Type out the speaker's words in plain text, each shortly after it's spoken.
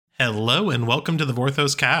Hello and welcome to the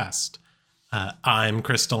Vorthos Cast. I'm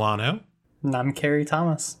Chris Delano. And I'm Carrie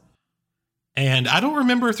Thomas. And I don't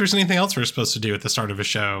remember if there's anything else we're supposed to do at the start of a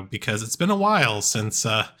show because it's been a while since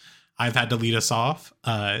I've had to lead us off.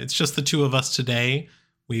 It's just the two of us today.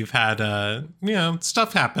 We've had,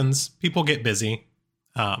 stuff happens. People get busy.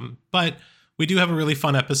 But we do have a really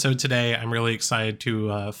fun episode today. I'm really excited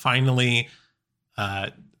to finally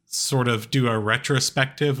sort of do a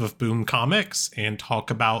retrospective of Boom Comics and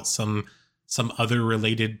talk about some other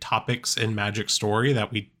related topics in Magic Story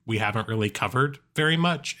that we haven't really covered very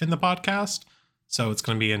much in the podcast. So it's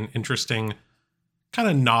going to be an interesting kind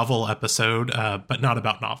of novel episode, but not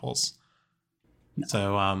about novels. No.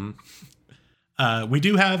 So we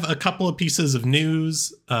do have a couple of pieces of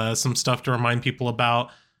news, some stuff to remind people about.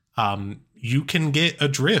 You can get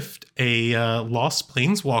Adrift, a Lost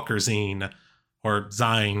Planeswalker zine, or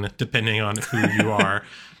Zine, depending on who you are.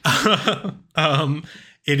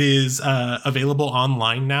 It is available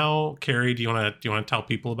online now. Carrie, do you want to tell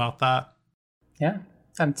people about that? Yeah,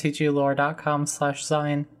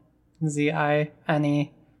 mtglore.com/Zine,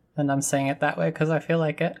 Z-I-N-E, and I'm saying it that way because I feel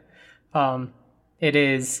like it. It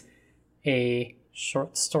is a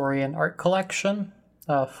short story and art collection,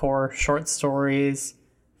 4 short stories,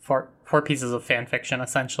 4 pieces of fan fiction,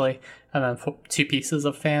 essentially, and then 2 pieces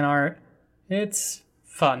of fan art. It's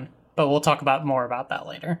fun, but we'll talk more about that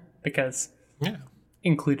later because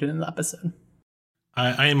included in the episode.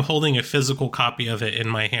 I am holding a physical copy of it in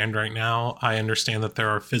my hand right now. I understand that there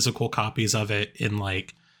are physical copies of it in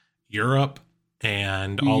like Europe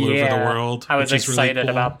and all over the world. I was excited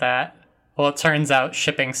about that. Well, it turns out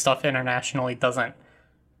shipping stuff internationally doesn't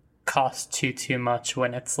cost too much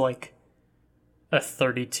when it's like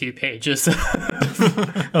 32 pages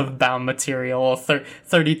of bound material,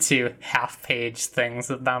 32 half-page things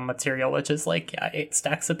of bound material, which is like 8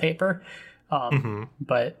 stacks of paper.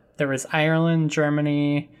 But there was Ireland,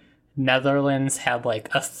 Germany, Netherlands had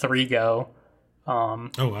like a 3-go. Oh,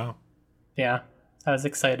 wow. Yeah, I was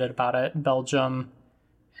excited about it. Belgium,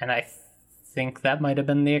 and I think that might have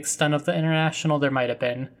been the extent of the international. There might have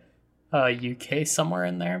been UK somewhere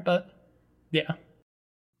in there, but yeah.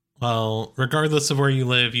 Well, regardless of where you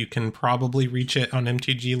live, you can probably reach it on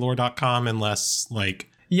mtglore.com unless,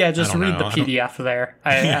 like... Yeah, just read the PDF there.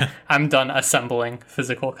 I'm done assembling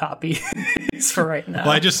physical copies for right now.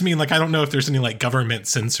 Well, I just mean, like, I don't know if there's any, like, government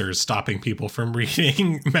censors stopping people from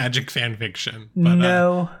reading Magic fan fiction. But,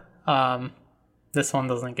 no. This one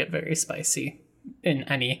doesn't get very spicy in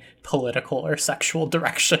any political or sexual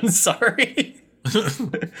direction. Sorry.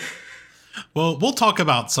 Well, we'll talk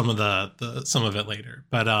about some of some of it later.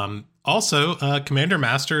 But also, Commander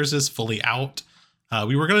Masters is fully out.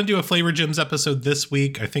 We were going to do a Flavor Gems episode this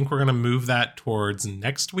week. I think we're going to move that towards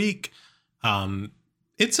next week.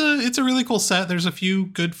 It's a really cool set. There's a few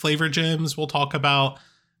good Flavor Gems we'll talk about.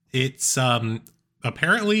 It's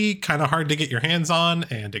apparently kind of hard to get your hands on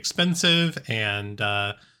and expensive, and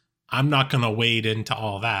I'm not going to wade into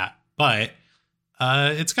all that. But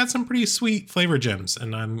it's got some pretty sweet Flavor Gems,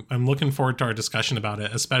 and I'm looking forward to our discussion about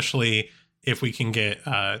it, especially if we can get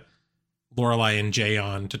Lorelai and Jay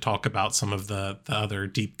on to talk about some of the other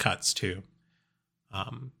deep cuts too.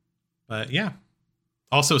 But yeah,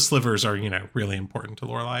 also slivers are, really important to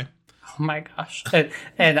Lorelai. Oh my gosh.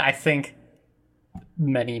 And I think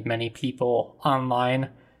many people online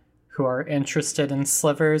who are interested in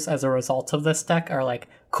slivers as a result of this deck are like,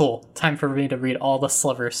 cool, time for me to read all the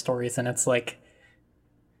sliver stories. And it's like,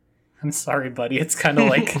 I'm sorry, buddy. It's kind of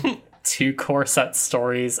like 2 core set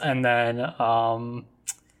stories and then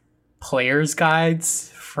player's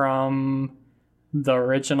guides from the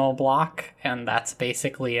original block, and that's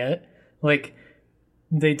basically it. Like,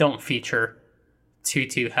 they don't feature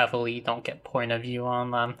too heavily, don't get point of view on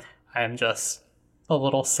them. I'm just a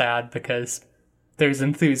little sad because there's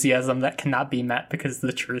enthusiasm that cannot be met because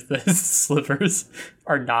the truth is slivers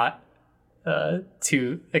are not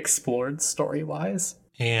too explored story-wise.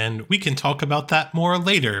 And we can talk about that more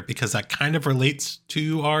later because that kind of relates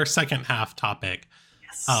to our second half topic.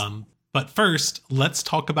 Yes. But first, let's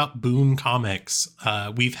talk about Boom Comics.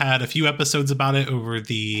 We've had a few episodes about it over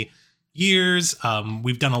the years.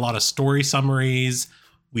 We've done a lot of story summaries.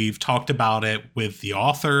 We've talked about it with the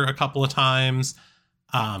author a couple of times.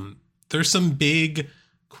 There's some big,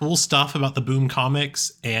 cool stuff about the Boom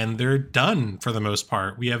Comics, and they're done for the most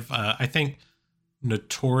part. We have, I think,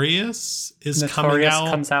 Notorious coming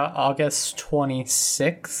out. Comes out August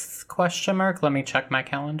 26th, ? Let me check my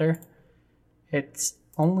calendar. It's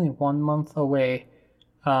only 1 month away.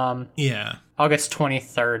 August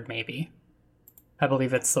 23rd, maybe. I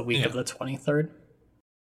believe it's the week of the 23rd.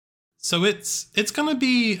 So it's going to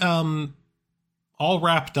be all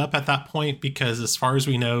wrapped up at that point because as far as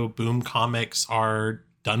we know, Boom Comics are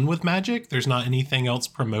done with Magic. There's not anything else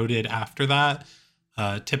promoted after that.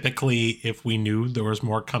 Typically, if we knew there was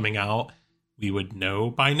more coming out, we would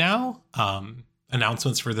know by now.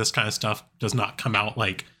 Announcements for this kind of stuff does not come out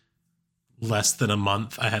like less than a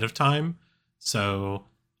month ahead of time. So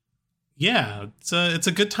yeah, it's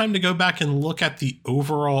a good time to go back and look at the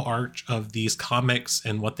overall arc of these comics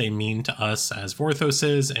and what they mean to us as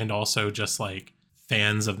Vorthoses and also just like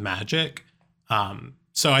fans of Magic.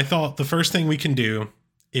 So I thought the first thing we can do,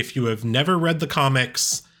 if you have never read the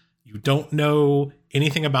comics, you don't know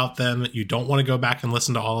anything about them, you don't want to go back and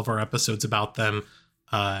listen to all of our episodes about them,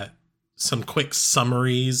 some quick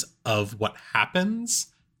summaries of what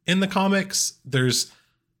happens in the comics. There's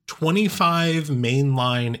 25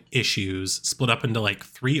 mainline issues split up into like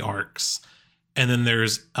 3 arcs. And then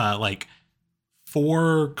there's like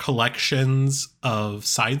 4 collections of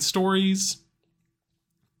side stories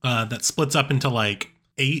that splits up into like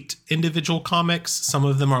 8 individual comics. Some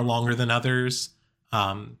of them are longer than others.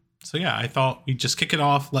 So yeah, I thought we'd just kick it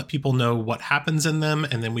off, let people know what happens in them,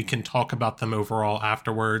 and then we can talk about them overall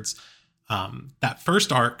afterwards. That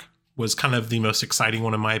first arc was kind of the most exciting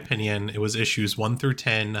one in my opinion. It was issues 1 through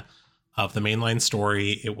 10 of the mainline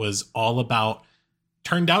story. It was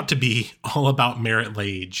turned out to be all about Merit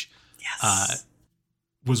Lage. Yes.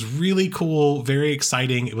 Was really cool, very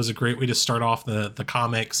exciting. It was a great way to start off the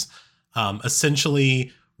comics.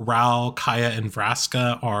 Essentially, Ral, Kaya, and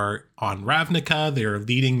Vraska are on Ravnica. They're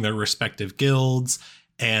leading their respective guilds,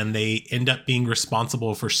 and they end up being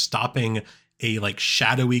responsible for stopping a like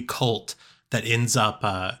shadowy cult that ends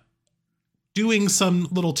up doing some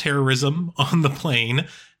little terrorism on the plane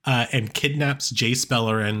and kidnaps Jace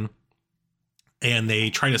Beleren. And they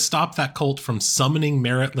try to stop that cult from summoning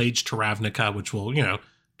Merit Lage to Ravnica, which will,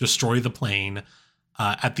 destroy the plane.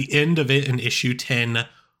 At the end of it in issue 10,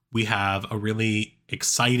 we have a really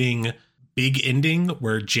exciting big ending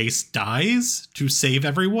where Jace dies to save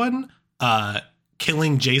everyone.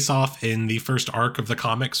 Killing Jace off in the first arc of the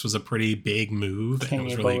comics was a pretty big move, and it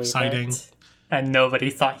was really exciting. It? And nobody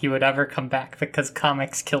thought he would ever come back because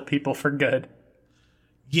comics kill people for good.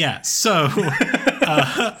 Yeah, so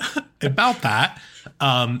about that,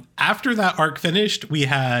 after that arc finished, we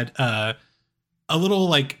had a little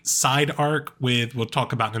like side arc we'll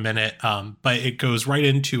talk about in a minute, but it goes right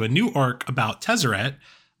into a new arc about Tezzeret,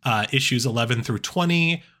 issues 11 through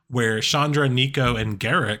 20, where Chandra, Nico, and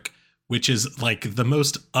Garrick, which is like the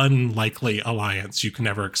most unlikely alliance you can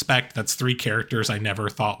ever expect. That's 3 characters I never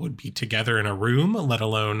thought would be together in a room, let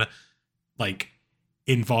alone like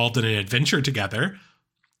involved in an adventure together.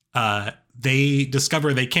 They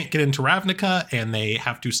discover they can't get into Ravnica, and they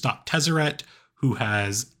have to stop Tezzeret, who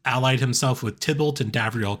has allied himself with Tybalt and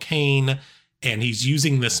Davriel Kane, and he's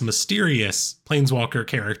using this mysterious planeswalker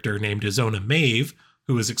character named Azona Maeve,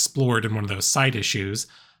 who is explored in one of those side issues,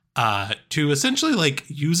 to essentially like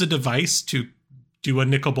use a device to do a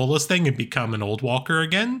Nicol Bolas thing and become an Old Walker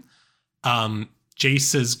again.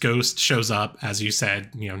 Jace's ghost shows up, as you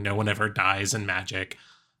said. No one ever dies in Magic,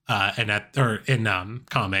 in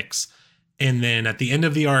comics. And then at the end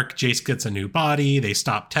of the arc, Jace gets a new body. They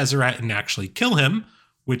stop Tezzeret and actually kill him,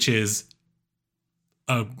 which is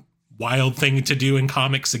a wild thing to do in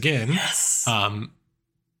comics again. Yes.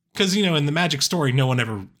 Because, in the Magic story, no one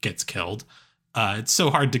ever gets killed. It's so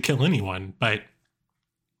hard to kill anyone, but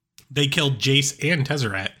they killed Jace and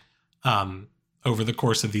Tezzeret over the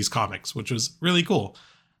course of these comics, which was really cool.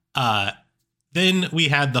 Then we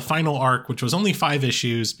had the final arc, which was only 5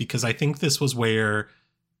 issues, because I think this was where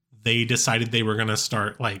they decided they were going to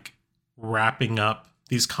start like wrapping up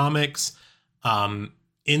these comics.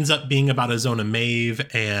 Ends up being about Azona Maeve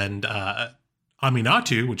and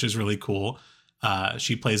Aminatu, which is really cool.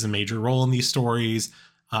 She plays a major role in these stories.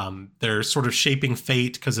 They're sort of shaping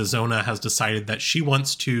fate because Azona has decided that she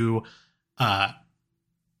wants to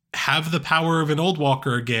have the power of an Old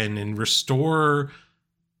Walker again and restore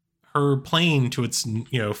her plane to its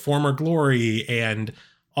former glory and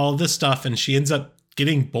all this stuff. And she ends up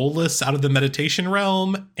getting Bolas out of the meditation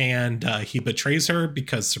realm, and he betrays her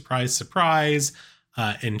because surprise, surprise,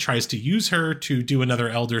 and tries to use her to do another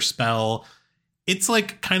Elder spell. It's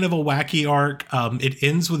like kind of a wacky arc. It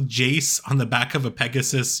ends with Jace on the back of a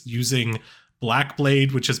Pegasus using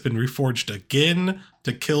Blackblade, which has been reforged again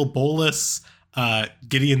to kill Bolas.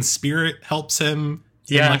 Gideon's spirit helps him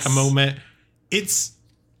in like a moment. It's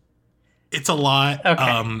a lot.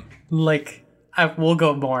 Okay. We'll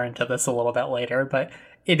go more into this a little bit later, but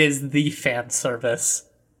it is the fan service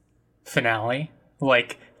finale.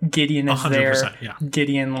 Like, Gideon is there. Yeah.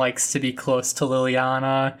 Gideon likes to be close to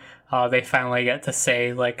Liliana. They finally get to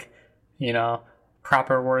say,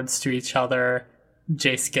 proper words to each other.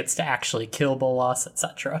 Jace gets to actually kill Bolas,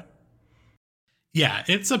 etc. Yeah,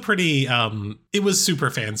 it's a pretty, it was super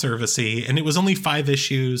fan servicey, and it was only 5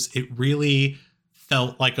 issues. It really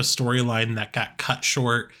felt like a storyline that got cut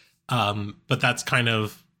short. But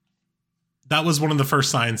that was one of the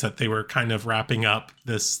first signs that they were kind of wrapping up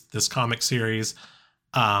this comic series.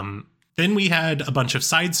 Then we had a bunch of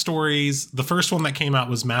side stories. The first one that came out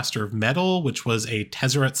was Master of Metal, which was a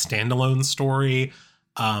Tezzeret standalone story,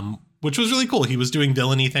 which was really cool. He was doing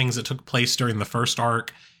villainy things that took place during the first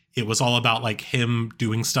arc. It was all about like him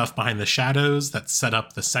doing stuff behind the shadows that set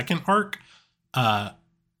up the second arc.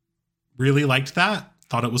 Really liked that.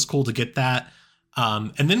 Thought it was cool to get that.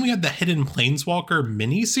 And then we had the Hidden Planeswalker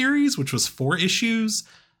miniseries, which was 4 issues.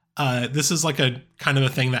 This is like a kind of a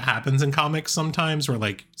thing that happens in comics sometimes, where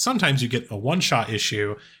like sometimes you get a one-shot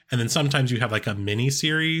issue and then sometimes you have like a mini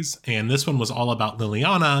series. And this one was all about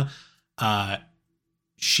Liliana.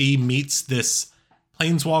 She meets this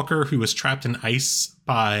planeswalker who was trapped in ice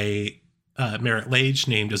by Merit Lage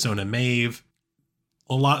named Azona Maeve.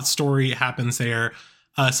 A lot of story happens there.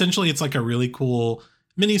 Essentially, it's like a really cool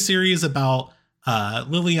mini series about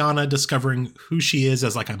Liliana discovering who she is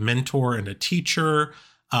as like a mentor and a teacher.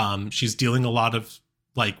 She's dealing a lot of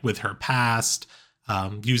like with her past,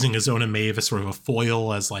 using Azona Maeve as sort of a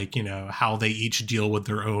foil as like, you know, how they each deal with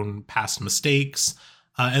their own past mistakes.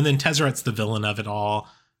 And then Tezzeret's the villain of it all.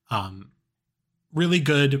 Really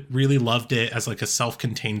good, really loved it as like a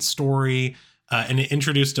self-contained story. And it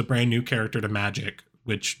introduced a brand new character to Magic,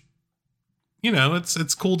 which, you know,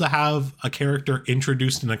 it's cool to have a character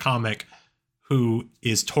introduced in a comic who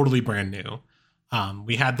is totally brand new.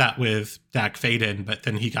 We had that with Dak Faden, but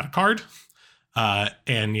then he got a card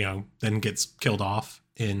and, you know, then gets killed off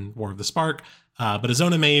in War of the Spark. But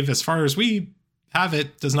Azona Maeve, as far as we have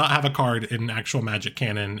it, does not have a card in actual Magic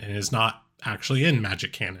canon and is not actually in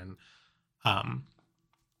Magic canon.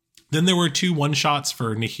 Then there were 2 one-shots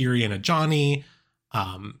for Nahiri and Ajani.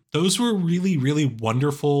 Those were really, really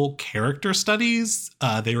wonderful character studies.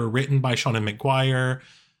 They were written by Seanan McGuire.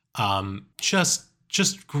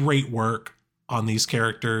 Just great work on these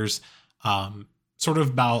characters, sort of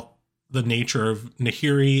about the nature of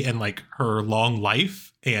Nahiri and like her long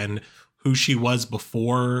life and who she was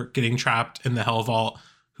before getting trapped in the Hell Vault,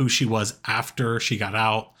 who she was after she got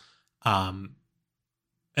out. And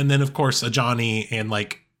then of course, Ajani and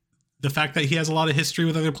like the fact that he has a lot of history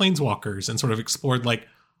with other planeswalkers and sort of explored like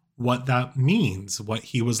what that means, what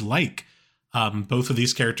he was like. Both of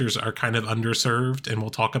these characters are kind of underserved, and we'll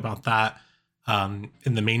talk about that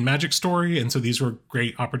in the main Magic story. And so these were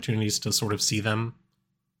great opportunities to sort of see them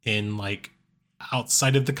in like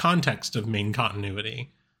outside of the context of main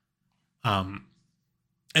continuity. And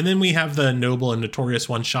then we have the Noble and Notorious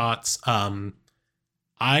one-shots.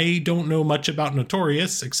 I don't know much about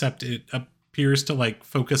Notorious, except it appears to like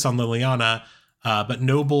focus on Liliana. But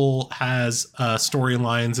Noble has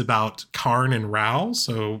storylines about Karn and Rao,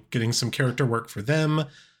 so getting some character work for them.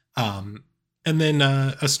 And then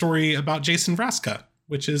a story about Jason Vraska,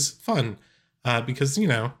 which is fun because, you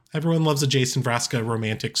know, everyone loves a Jason Vraska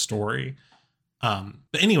romantic story.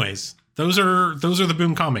 But anyways, those are the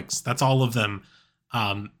Boom comics. That's all of them.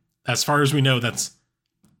 As far as we know, that's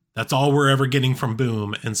all we're ever getting from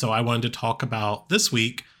Boom. And so I wanted to talk about this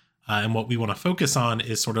week, and what we want to focus on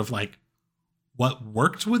is sort of like what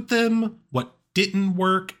worked with them, what didn't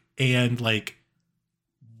work, and like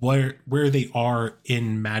where they are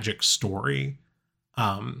in Magic story.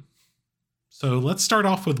 So let's start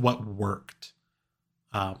off with what worked.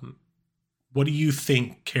 What do you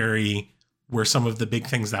think, Carrie, were some of the big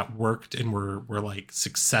things that worked and were like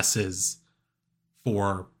successes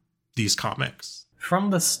for these comics?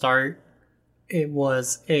 From the start, it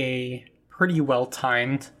was a pretty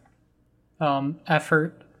well-timed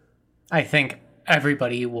effort. I think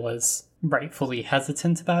everybody was rightfully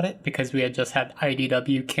hesitant about it because we had just had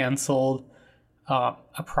IDW canceled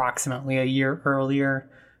approximately a year earlier,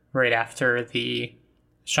 right after the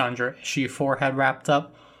Chandra issue 4 had wrapped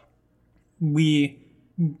up. We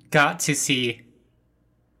got to see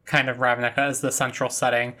kind of Ravnica as the central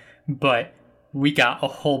setting, but we got a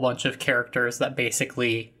whole bunch of characters that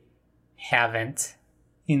basically haven't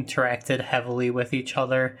interacted heavily with each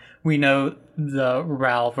other. We know the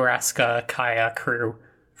Ral, Vraska, Kaya crew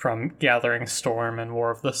from Gathering Storm and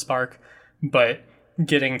War of the Spark, but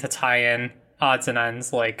getting to tie in odds and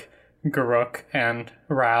ends like Garruk and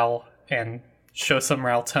Ral and show some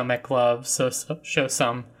Ral Tomek love, so show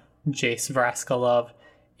some Jace Vraska love.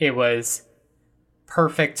 It was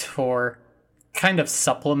perfect for kind of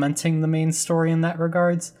supplementing the main story in that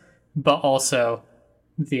regards, but also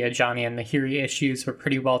the Ajani and Nahiri issues were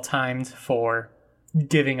pretty well timed for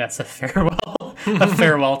giving us a farewell, a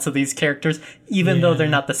farewell to these characters, even though they're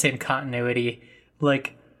not the same continuity.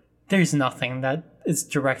 Like, there's nothing that is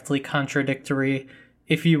directly contradictory.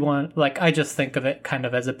 If you want, like, I just think of it kind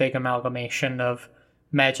of as a big amalgamation of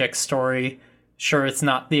Magic's story. Sure, it's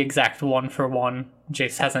not the exact one for one.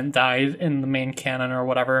 Jace hasn't died in the main canon or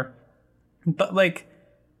whatever. But, like,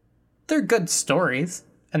 they're good stories.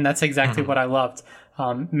 And that's exactly what I loved.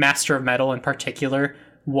 Master of Metal in particular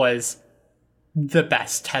was the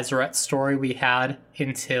best Tezzeret story we had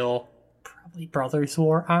until probably Brothers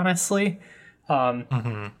War, honestly.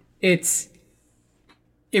 It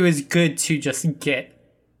was good to just get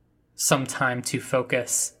some time to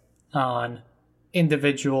focus on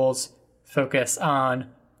individuals, focus on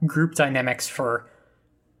group dynamics for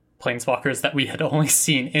planeswalkers that we had only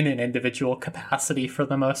seen in an individual capacity for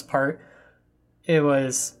the most part. It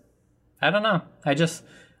was, I don't know, I just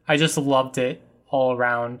loved it all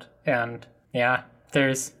around. And yeah,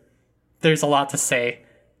 there's a lot to say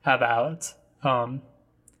about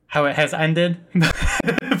how it has ended,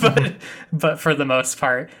 but for the most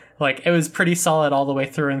part, like, it was pretty solid all the way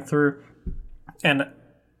through and through. And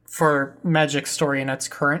for Magic's story in its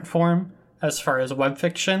current form, as far as web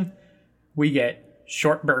fiction, we get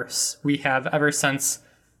short bursts. We have, ever since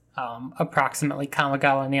approximately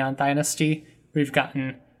Kamigawa Neon Dynasty, we've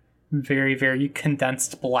gotten very, very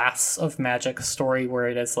condensed blasts of Magic's story where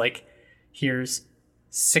it is like, here's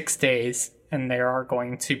 6 days, and there are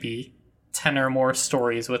going to be 10 or more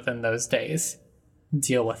stories within those days.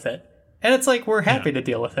 Deal with it. And it's like, we're happy to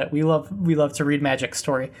deal with it. We love to read Magic's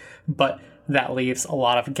story, but that leaves a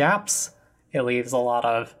lot of gaps. It leaves a lot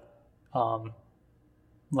of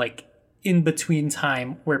like, in between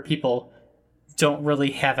time where people don't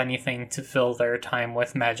really have anything to fill their time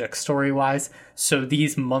with Magic story-wise. So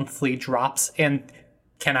these monthly drops, and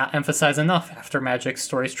cannot emphasize enough after Magic's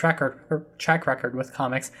story's track record with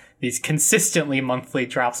comics, these consistently monthly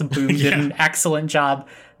drops. Boom did an excellent job,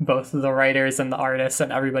 both the writers and the artists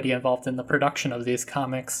and everybody involved in the production of these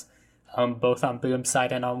comics, both on Boom's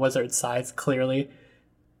side and on Wizard's side, clearly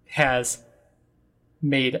has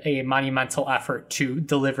made a monumental effort to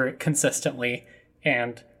deliver it consistently.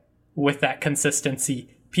 And with that consistency,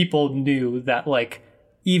 people knew that, like,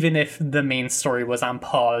 even if the main story was on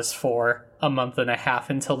pause for a month and a half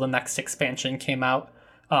until the next expansion came out,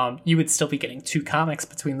 you would still be getting 2 comics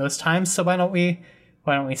between those times. So why don't we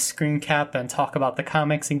screen cap and talk about the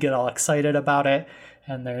comics and get all excited about it?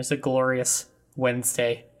 And there's a glorious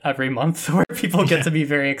Wednesday every month where people get to be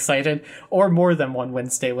very excited, or more than one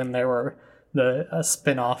Wednesday when there were the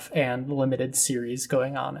spin-off and limited series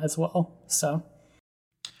going on as well. So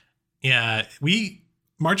yeah,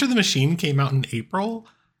 March of the Machine came out in April.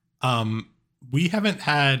 We haven't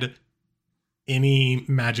had any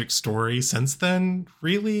Magic story since then,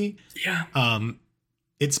 really. Yeah.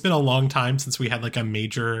 It's been a long time since we had like a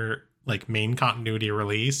major, like, main continuity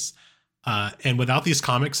release. And without these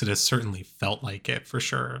comics, it has certainly felt like it, for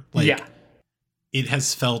sure. Like, it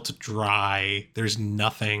has felt dry. There's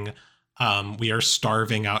nothing. We are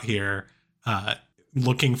starving out here,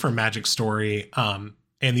 looking for Magic story.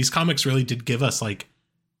 And these comics really did give us, like,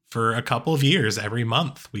 for a couple of years, every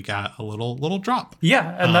month we got a little drop.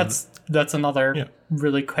 Yeah, and that's another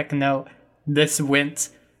really quick note. This went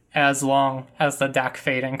as long as the Deck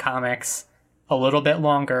Fading comics, a little bit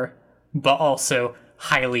longer, but also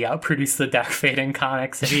highly outproduced the Deck Fading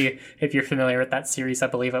comics. If you're familiar with that series, I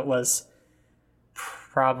believe it was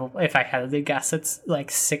probably, if I had to guess, it's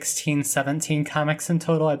like 16, 17 comics in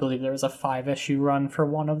total. I believe there was a 5-issue run for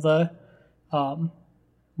one of the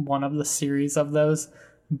series of those.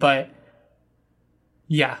 But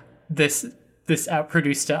yeah, this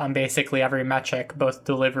outproduced it on basically every metric, both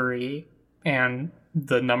delivery and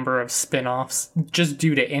the number of spin-offs, just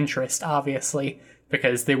due to interest, obviously,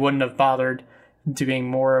 because they wouldn't have bothered doing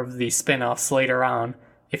more of the spin-offs later on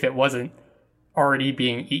if it wasn't already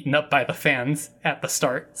being eaten up by the fans at the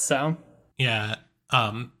start. So yeah.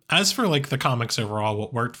 As for, like, the comics overall,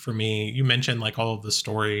 what worked for me, you mentioned, like, all of the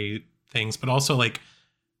story things, but also, like,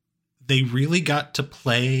 they really got to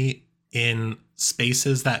play in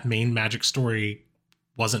spaces that main Magic story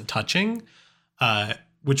wasn't touching,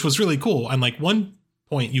 which was really cool. And, like, one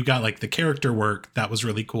point you got, like, the character work that was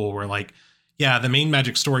really cool, where, like, yeah, the main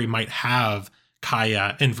Magic story might have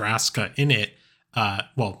Kaya and Vraska in it.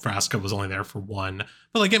 Well, Vraska was only there for one,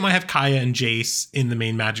 but, like, it might have Kaya and Jace in the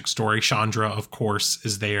main Magic story. Chandra, of course,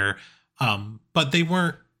 is there. But they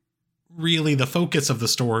weren't really the focus of the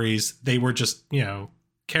stories. They were just,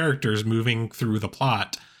 characters moving through the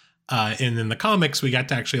plot. And in the comics, we got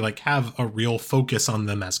to actually, like, have a real focus on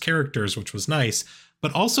them as characters, which was nice.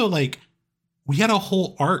 But also, like, we had a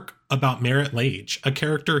whole arc about Merritt Lage, a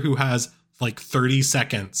character who has like 30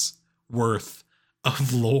 seconds worth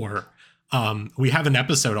of lore. We have an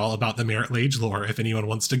episode all about the Merritt Lage lore if anyone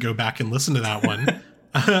wants to go back and listen to that one.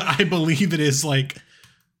 I believe it is like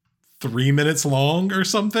 3 minutes long or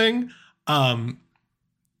something.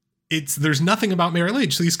 There's nothing about Merritt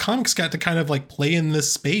Lage. So these comics got to kind of like play in this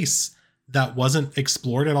space that wasn't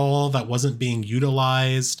explored at all, that wasn't being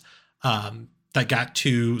utilized, that got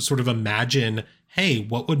to sort of imagine, hey,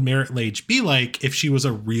 what would Merritt Lage be like if she was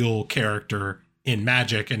a real character in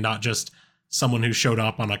Magic and not just someone who showed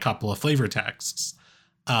up on a couple of flavor texts.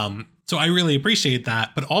 So I really appreciate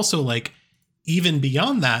that. But also, like, even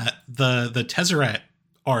beyond that, the Tezzeret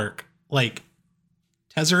arc, like,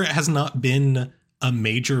 Tezzeret has not been a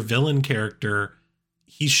major villain character.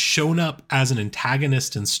 He's shown up as an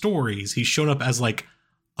antagonist in stories. He's shown up as like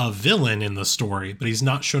a villain in the story, but he's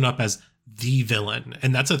not shown up as the villain.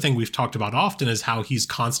 And that's a thing we've talked about often, is how he's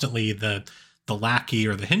constantly the lackey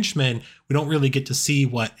or the henchman. We don't really get to see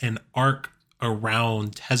what an arc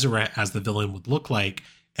around Tezzeret as the villain would look like.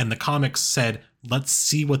 And the comics said, let's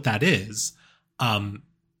see what that is.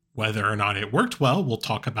 Whether or not it worked well, we'll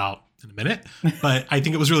talk about in a minute. But I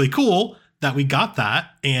think it was really cool that we got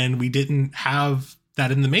that, and we didn't have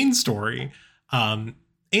that in the main story. And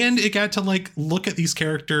it got to like look at these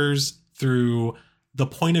characters through the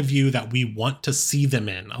point of view that we want to see them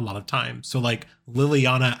in a lot of times. So like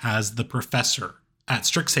Liliana as the professor at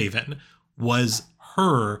Strixhaven was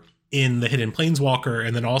her in the Hidden Planeswalker.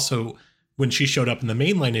 And then also when she showed up in the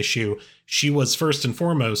mainline issue, she was first and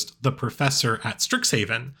foremost the professor at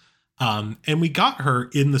Strixhaven. And we got her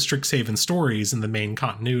in the Strixhaven stories in the main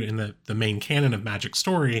continuity, in the main canon of Magic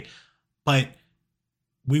story, but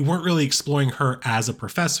we weren't really exploring her as a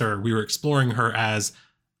professor. We were exploring her as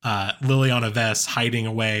Liliana Vess hiding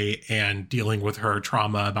away and dealing with her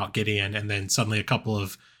trauma about Gideon, and then suddenly a couple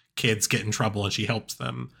of kids get in trouble and she helps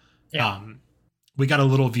them. Yeah. We got a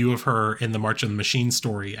little view of her in the March of the Machine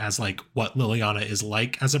story as like what Liliana is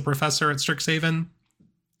like as a professor at Strixhaven.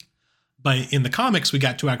 But in the comics, we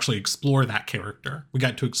got to actually explore that character. We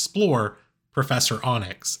got to explore Professor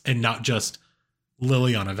Onyx and not just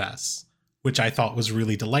Liliana Vess, which I thought was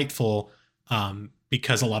really delightful,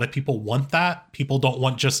 because a lot of people want that. People don't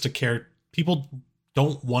want just people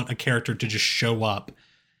don't want a character to just show up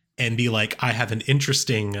and be like, I have an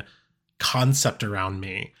interesting concept around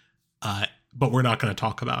me, but we're not going to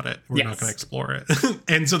talk about it. We're not going to explore it.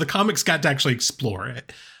 And so the comics got to actually explore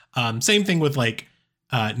it. Same thing with like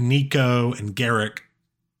Nico and Garrick.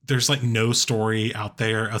 There's like no story out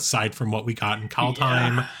there aside from what we got in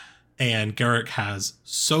Kaldheim. Yeah. And Garrick has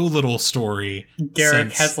so little story.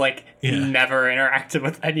 Garrick has like never interacted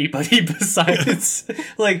with anybody besides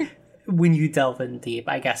like when you delve in deep.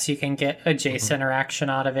 I guess you can get a Jace interaction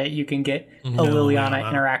out of it. You can get a Liliana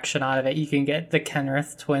interaction out of it. You can get the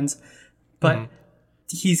Kenrith twins. But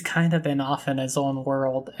he's kind of been off in his own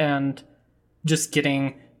world, and just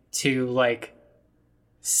getting to like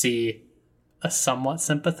see a somewhat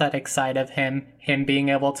sympathetic side of him being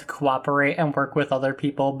able to cooperate and work with other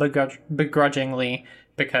people begrudgingly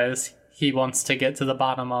because he wants to get to the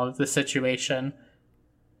bottom of the situation.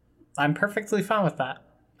 I'm perfectly fine with that.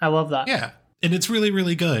 I love that. Yeah, and it's really,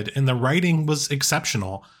 really good. And the writing was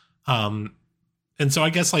exceptional. And so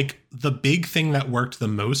I guess like the big thing that worked the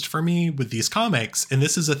most for me with these comics, and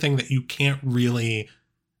this is a thing that you can't really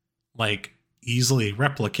like easily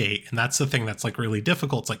replicate, and that's the thing that's like really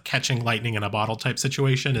difficult. It's like catching lightning in a bottle type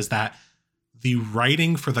situation, is that the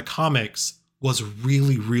writing for the comics was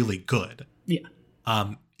really, really good. Yeah.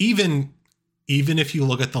 Even if you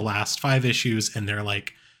look at the last 5 issues and they're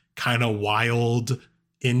like kind of wild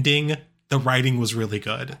ending, the writing was really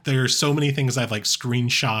good. There are so many things I've like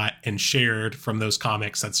screenshot and shared from those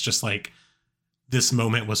comics that's just like, this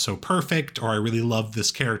moment was so perfect, or I really love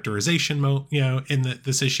this characterization in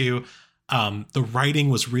this issue. The writing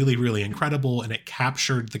was really, really incredible, and it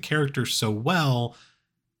captured the characters so well,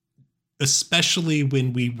 especially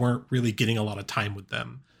when we weren't really getting a lot of time with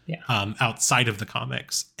them outside of the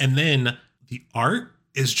comics. And then the art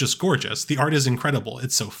is just gorgeous. The art is incredible.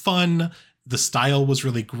 It's so fun. The style was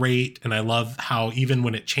really great. And I love how even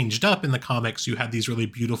when it changed up in the comics, you had these really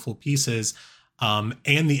beautiful pieces. And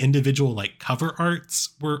the individual like cover arts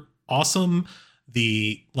were awesome.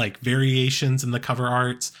 The like variations in the cover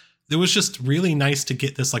arts. It was just really nice to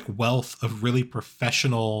get this like wealth of really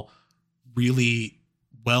professional, really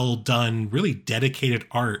well done, really dedicated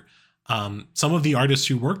art. Some of the artists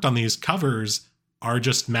who worked on these covers are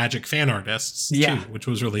just Magic fan artists too, which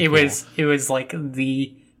was really cool. It was like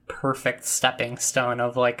the perfect stepping stone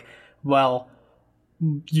of like, well,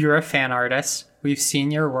 you're a fan artist. We've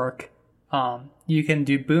seen your work. You can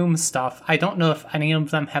do Boom stuff. I don't know if any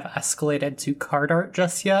of them have escalated to card art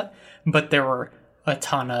just yet, but there were a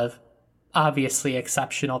ton of obviously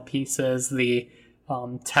exceptional pieces. The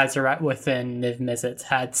Tezzeret within Niv Mizzet's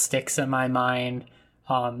head sticks in my mind.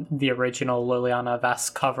 The original Liliana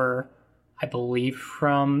Vest cover, I believe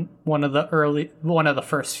from one of the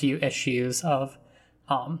first few issues of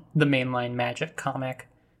the mainline Magic comic.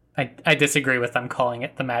 I disagree with them calling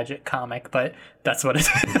it the Magic comic, but that's what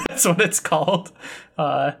that's what it's called.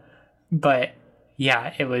 But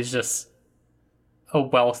yeah, it was just a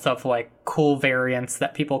wealth of like cool variants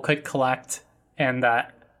that people could collect, and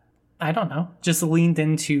that, I don't know, just leaned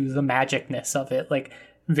into the magicness of it. Like,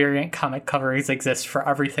 variant comic covers exist for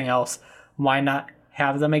everything else. Why not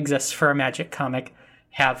have them exist for a Magic comic,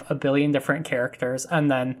 have a billion different characters,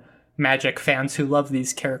 and then Magic fans who love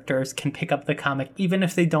these characters can pick up the comic even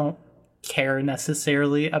if they don't care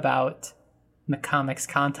necessarily about the comic's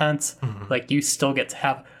contents. Mm-hmm. Like, you still get to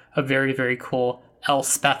have a very, very cool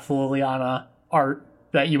Elspeth Liliana art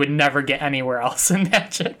that you would never get anywhere else in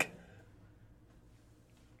Magic.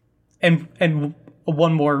 And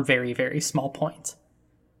one more very, very small point.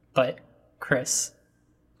 But, Chris,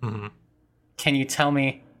 mm-hmm. Can you tell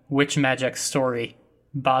me which Magic story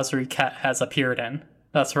Basri Ket has appeared in?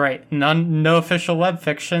 That's right. No official web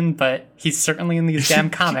fiction, but he's certainly in these damn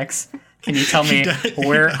comics. Can you tell me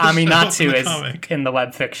where Aminatu is in the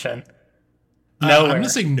web fiction? Nowhere. I'm going to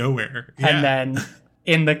say nowhere. Yeah. And then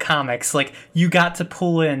in the comics, like, you got to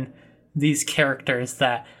pull in these characters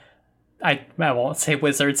that I won't say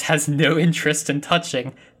Wizards has no interest in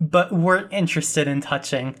touching, but weren't interested in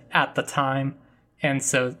touching at the time. And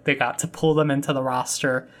so they got to pull them into the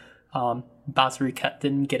roster. Basri Ket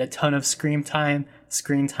didn't get a ton of screen time.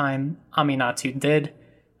 Aminatu did.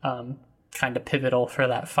 Kind of pivotal for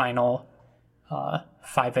that final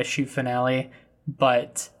 5-issue finale.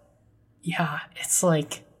 But yeah, it's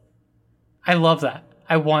like, I love that.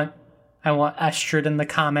 I want Estrid in the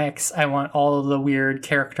comics. I want all of the weird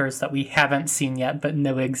characters that we haven't seen yet but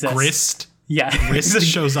know exist. Grist. Yeah. Grist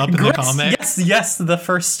shows up in the comics. Yes, the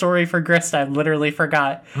first story for Grist, I literally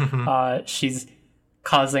forgot. Mm-hmm. She's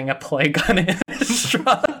causing a plague on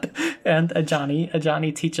Innistrad, and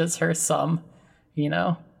Ajani teaches her some,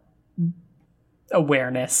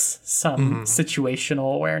 awareness, some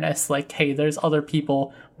situational awareness, like, hey, there's other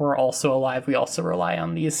people, we're also alive, we also rely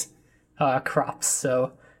on these crops,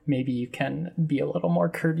 so maybe you can be a little more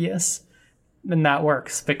courteous. And that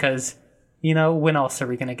works because, when else are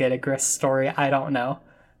we going to get a Grist story? I don't know.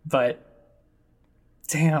 But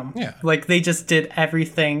damn. Yeah. Like, they just did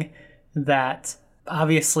everything that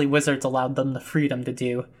obviously Wizards allowed them the freedom to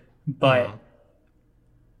do. But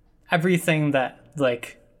everything that,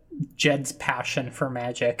 like, Jed's passion for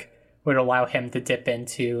Magic would allow him to dip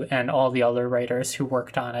into, and all the other writers who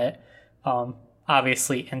worked on it,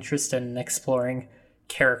 obviously interested in exploring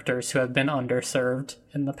characters who have been underserved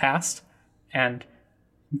in the past and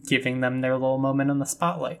giving them their little moment in the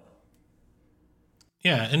spotlight.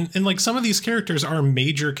 Yeah, and like, some of these characters are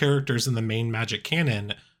major characters in the main Magic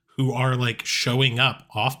canon who are like showing up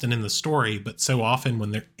often in the story, but so often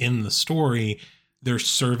when they're in the story, they're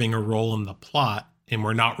serving a role in the plot, and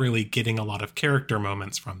we're not really getting a lot of character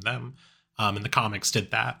moments from them. And the comics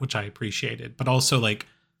did that, which I appreciated. But also, like,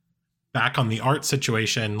 back on the art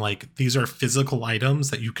situation, like, these are physical items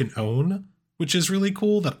that you can own, which is really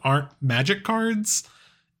cool, that aren't Magic cards.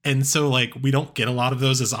 And so, like, we don't get a lot of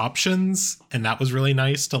those as options. And that was really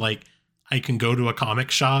nice to, like, I can go to a comic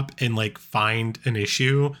shop and, like, find an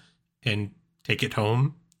issue and take it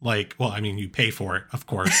home. Like, well, I mean, you pay for it, of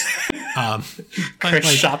course. Chris, like,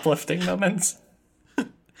 shoplifting moments.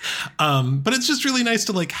 But it's just really nice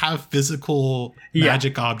to, like, have physical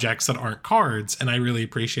Magic objects that aren't cards. And I really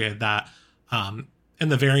appreciated that. And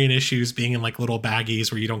the variant issues being in, like, little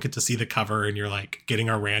baggies where you don't get to see the cover, and you're, like, getting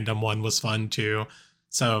a random one was fun too.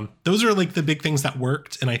 So those are, like, the big things that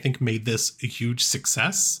worked, and I think made this a huge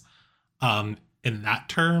success in that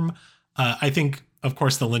term. I think, of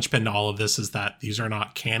course, the linchpin to all of this is that these are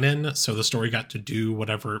not canon, so the story got to do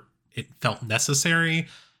whatever it felt necessary.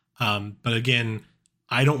 But again,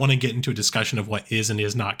 I don't want to get into a discussion of what is and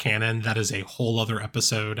is not canon. That is a whole other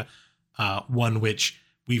episode, one which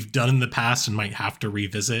we've done in the past and might have to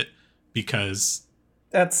revisit, because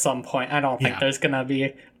at some point, I don't think there's going to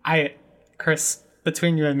be... Chris,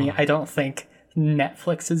 between you and me, I don't think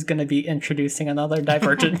Netflix is going to be introducing another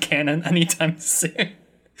Divergent canon anytime soon.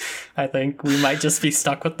 I think we might just be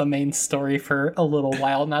stuck with the main story for a little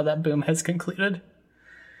while now that Boom has concluded.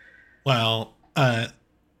 Well,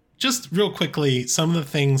 just real quickly, some of the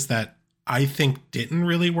things that I think didn't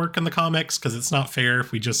really work in the comics, because it's not fair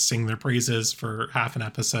if we just sing their praises for half an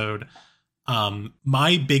episode.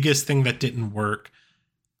 My biggest thing that didn't work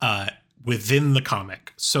within the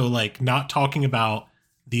comic, so like not talking about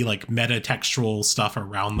the like metatextual stuff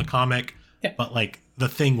around the comic, but like the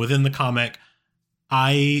thing within the comic,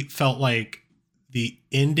 I felt like the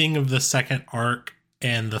ending of the second arc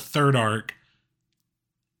and the third arc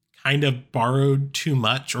kind of borrowed too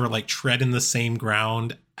much or like tread in the same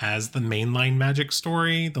ground as the mainline Magic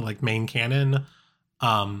story, the like main canon.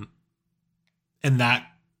 And that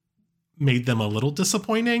made them a little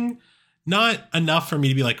disappointing. Not enough for me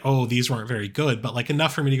to be like, oh, these weren't very good, but like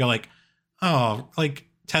enough for me to go like, oh, like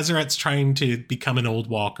Tezzeret's trying to become an old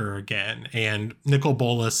walker again, and Nicol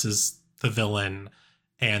Bolas is the villain,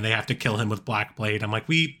 and they have to kill him with Black Blade. I'm like,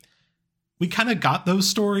 we kind of got those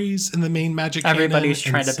stories in the main Magic Everybody's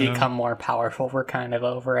canon, trying to become more powerful. We're kind of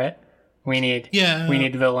over it. We need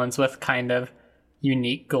villains with kind of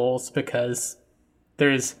unique goals, because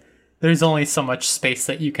there's only so much space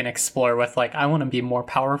that you can explore with, like, I want to be more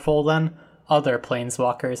powerful than other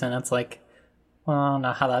planeswalkers, and it's like, well, I don't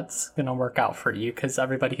know how that's going to work out for you, because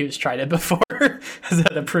everybody who's tried it before has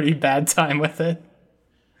had a pretty bad time with it.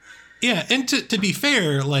 Yeah, and to be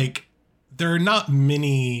fair, like, there are not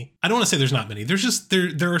many, I don't want to say there's not many, there's just,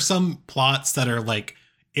 there are some plots that are like,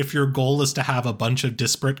 if your goal is to have a bunch of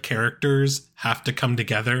disparate characters have to come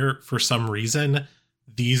together for some reason,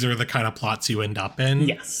 these are the kind of plots you end up in.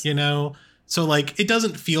 Yes. You know? So like, it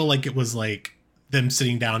doesn't feel like it was like them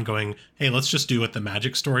sitting down going, hey, let's just do what the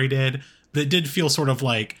Magic story did. But it did feel sort of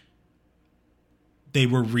like they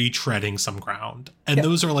were retreading some ground. And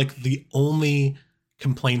those are like the only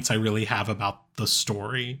complaints I really have about the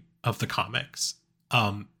story of the comics.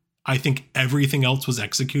 I think everything else was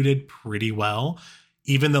executed pretty well.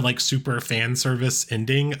 Even the like super fan service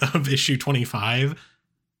ending of issue 25,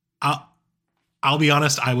 I'll be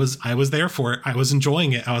honest, I was there for it. I was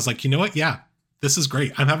enjoying it. I was like, you know what? Yeah, this is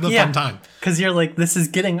great. I'm having a fun time. Because you're like, this is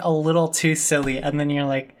getting a little too silly. And then you're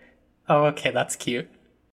like, oh, okay, that's cute.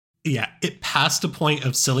 Yeah, it passed a point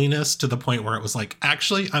of silliness to the point where it was like,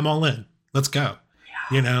 actually, I'm all in. Let's go.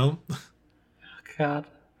 Yeah. You know? God.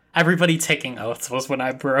 Everybody taking oaths was when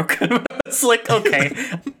I broke. It's like, okay,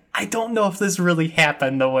 I don't know if this really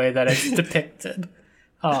happened the way that it's depicted.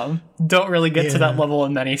 Don't really get to that level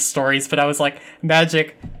in many stories, but I was like,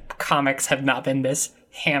 Magic comics have not been this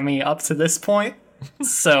hammy up to this point,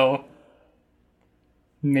 so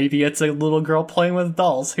maybe it's a little girl playing with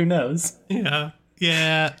dolls, who knows? Yeah.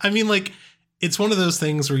 I mean, like, it's one of those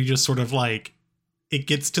things where you just sort of like, it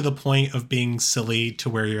gets to the point of being silly to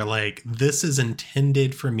where you're like, this is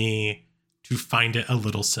intended for me to find it a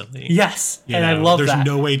little silly. Yes, and I love that.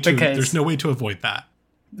 There's no way to avoid that.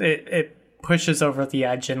 It pushes over the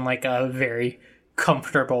edge in like a very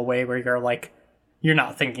comfortable way where you're like, you're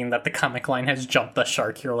not thinking that the comic line has jumped the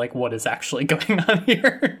shark. You're like, what is actually going on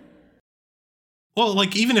here? Well,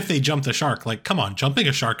 like, even if they jump the shark, like, come on, jumping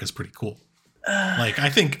a shark is pretty cool. Like, I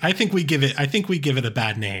think we give it a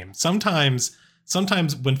bad name. Sometimes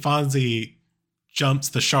when Fonzie jumps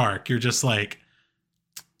the shark, you're just like,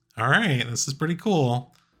 all right, this is pretty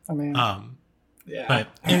cool. I mean, yeah. But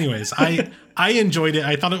anyways, I enjoyed it.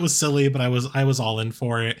 I thought it was silly, but I was all in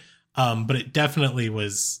for it. But it definitely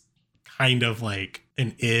was kind of like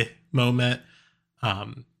an moment.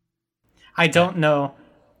 I don't know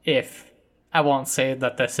if I won't say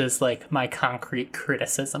that this is like my concrete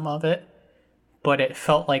criticism of it, but it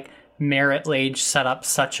felt like Merit Lage set up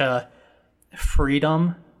such a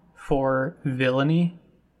freedom for villainy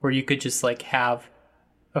where you could just like have,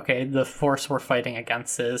 okay, the force we're fighting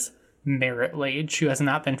against is Merit Lage, who has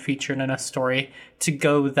not been featured in a story, to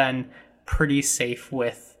go then pretty safe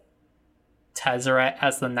with Tezzeret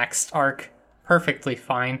as the next arc. Perfectly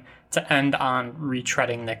fine. To end on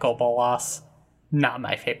retreading Nicol Bolas, not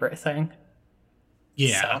my favorite thing.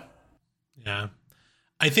 Yeah. So. Yeah.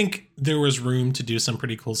 I think there was room to do some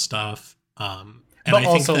pretty cool stuff. And but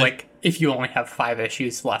also, like, if you only have 5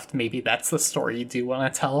 issues left, maybe that's the story you do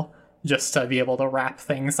want to tell, just to be able to wrap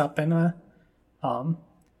things up in a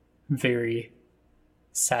very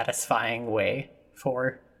satisfying way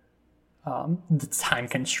for the time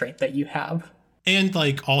constraint that you have. And,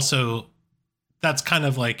 like, also, that's kind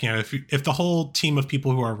of like, you know, if the whole team of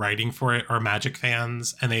people who are writing for it are Magic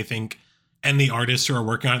fans, and they think, and the artists who are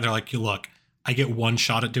working on it, they're like, look, I get one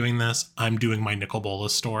shot at doing this. I'm doing my Nicol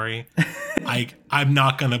Bolas story. I'm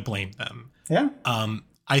not going to blame them. Yeah.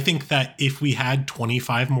 I think that if we had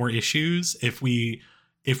 25 more issues, if we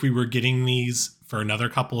were getting these for another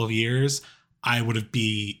couple of years, I would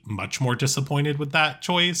be much more disappointed with that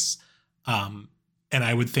choice. And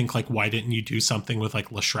I would think, like, why didn't you do something with like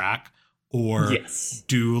Leshrac, or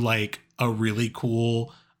do like a really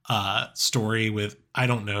cool story with, I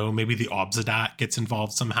don't know, maybe the Obsidat gets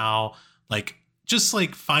involved somehow. Like, just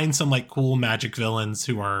like find some like cool magic villains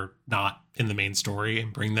who are not in the main story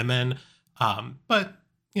and bring them in. But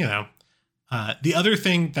you know, the other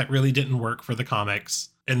thing that really didn't work for the comics,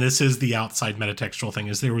 and this is the outside metatextual thing,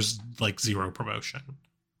 is there was like zero promotion.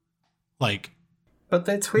 Like, but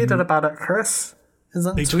they tweeted about it, Chris.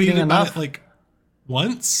 Isn't they tweeting tweeted enough? about it like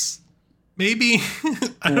once, maybe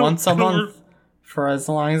once a month for as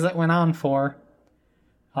long as it went on for.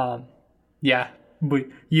 Yeah,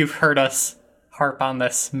 you've heard us harp on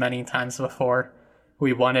this many times before.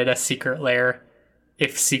 We wanted a secret lair.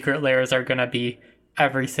 If secret lairs are going to be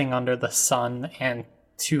everything under the sun and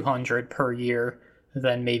 200 per year,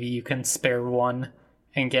 then maybe you can spare one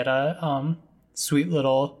and get a sweet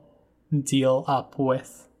little deal up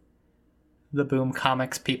with the Boom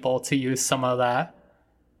Comics people to use some of that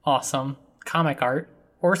awesome comic art,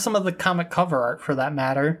 or some of the comic cover art for that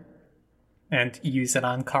matter, and use it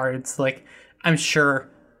on cards. Like, I'm sure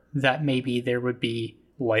that maybe there would be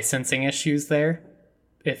licensing issues there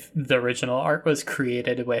if the original art was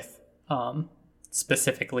created with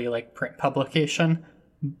specifically like print publication,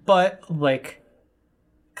 but like,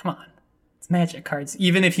 come on, it's Magic cards.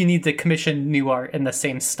 Even if you need to commission new art in the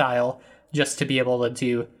same style just to be able to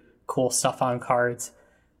do cool stuff on cards,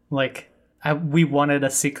 like, we wanted a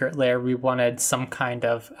secret lair. We wanted some kind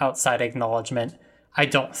of outside acknowledgement. I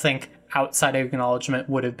don't think outside acknowledgement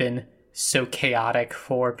would have been so chaotic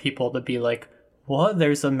for people to be like, what?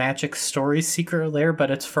 There's a Magic story secret lair, but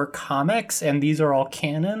it's for comics and these are all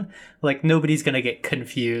canon? Like, nobody's going to get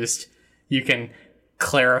confused. You can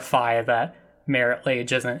clarify that Merit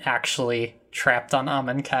Lage isn't actually trapped on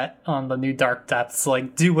Amonkhet on the new Dark Depths.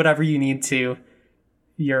 Like, do whatever you need to.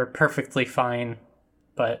 You're perfectly fine.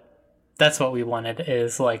 But that's what we wanted,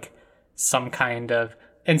 is like some kind of,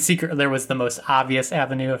 and secret lair was the most obvious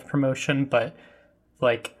avenue of promotion, but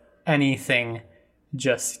like anything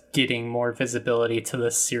just getting more visibility to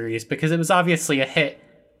this series, because it was obviously a hit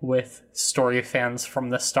with story fans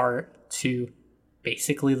from the start to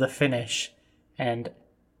basically the finish, and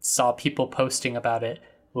saw people posting about it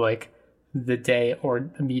like the day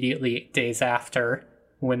or immediately days after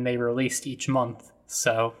when they released each month.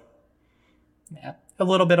 So yeah, a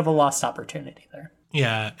little bit of a lost opportunity there.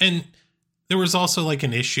 Yeah, and there was also like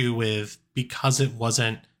an issue with, because it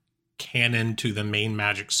wasn't canon to the main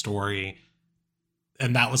Magic story,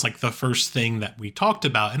 and that was like the first thing that we talked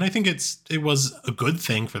about. And I think it was a good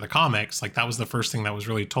thing for the comics. Like, that was the first thing that was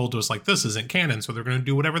really told to us, like, this isn't canon, so they're going to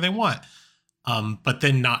do whatever they want. But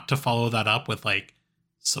then not to follow that up with like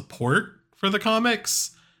support for the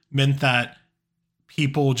comics meant that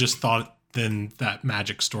people just thought then that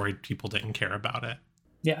Magic story, people didn't care about it.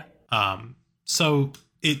 Yeah. So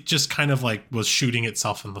it just kind of like was shooting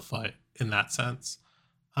itself in the foot in that sense.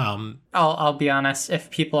 I'll be honest, if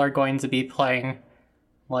people are going to be playing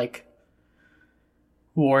like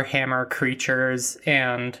Warhammer creatures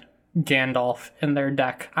and Gandalf in their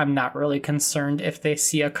deck, I'm not really concerned if they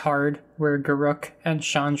see a card where Garruk and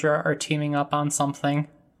Chandra are teaming up on something,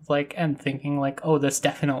 like, and thinking like, oh, this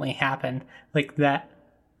definitely happened. Like, that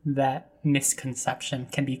misconception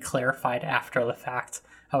can be clarified after the fact.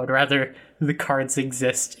 I would rather the cards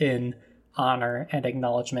exist in honor and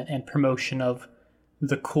acknowledgement and promotion of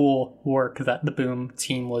the cool work that the Boom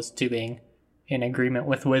team was doing in agreement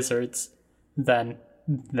with Wizards than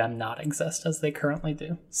them not exist as they currently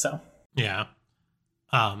do. So yeah.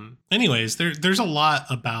 Anyways, there's a lot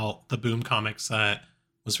about the Boom comics that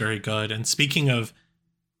was very good. And speaking of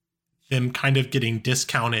them kind of getting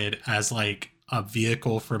discounted as like a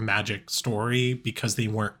vehicle for Magic story because they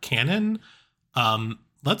weren't canon,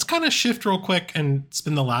 let's kind of shift real quick and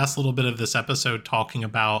spend the last little bit of this episode talking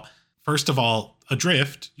about, first of all,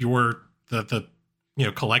 Adrift, the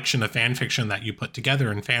collection of fan fiction that you put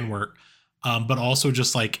together in fan work, but also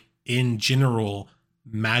just like in general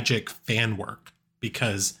Magic fan work,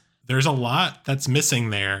 because there's a lot that's missing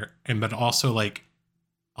there, but also like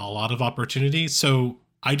a lot of opportunity. So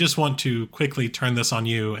I just want to quickly turn this on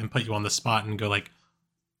you and put you on the spot and go like,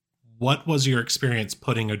 what was your experience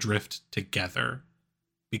putting Adrift together?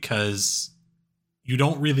 Because you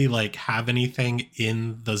don't really like have anything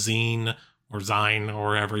in the zine or Zine or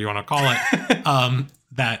whatever you want to call it,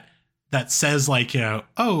 that says like,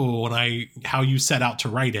 how you set out to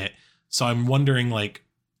write it. So I'm wondering, like,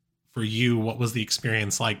 for you, what was the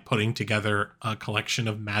experience like putting together a collection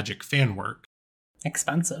of Magic fan work?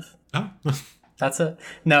 Expensive. Oh, that's it.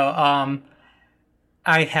 No,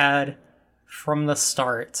 I had from the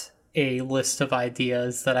start a list of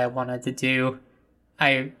ideas that I wanted to do.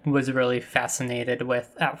 I was really fascinated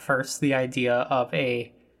with, at first, the idea of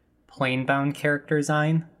a plain-bound character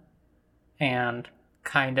design and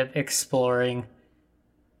kind of exploring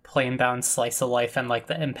Planebound slice of life and like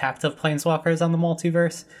the impact of planeswalkers on the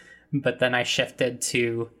multiverse. But then I shifted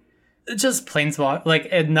to just planeswalk, like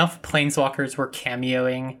enough planeswalkers were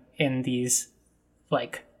cameoing in these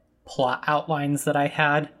like plot outlines that I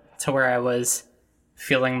had to where I was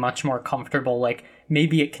feeling much more comfortable. Like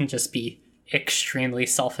maybe it can just be extremely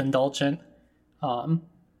self-indulgent,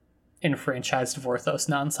 enfranchised Vorthos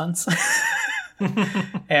nonsense.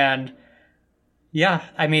 And yeah,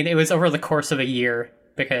 I mean, it was over the course of a year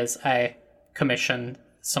because I commissioned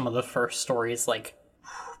some of the first stories like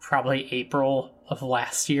probably April of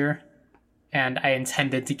last year, and I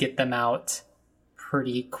intended to get them out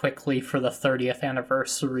pretty quickly for the 30th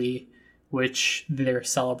anniversary, which their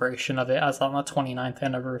celebration of it is on the 29th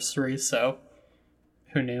anniversary, so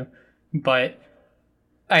who knew? But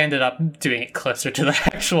I ended up doing it closer to the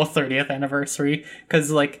actual 30th anniversary,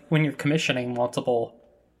 because like when you're commissioning multiple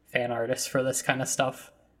fan artists for this kind of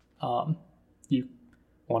stuff, you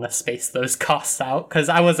want to space those costs out, because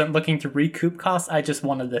I wasn't looking to recoup costs, I just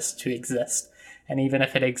wanted this to exist. And even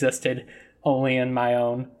if it existed only in my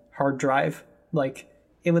own hard drive, like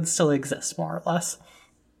it would still exist more or less.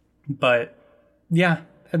 But yeah,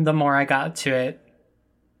 and the more I got to it,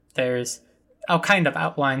 I'll kind of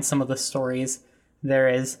outline some of the stories. There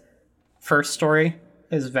is, first story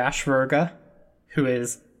is Vash Virga, who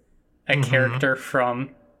is a character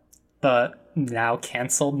from the now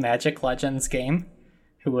canceled Magic Legends game,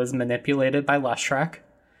 who was manipulated by Leshrac,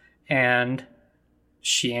 and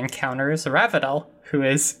she encounters Ravidel, who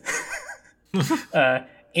is an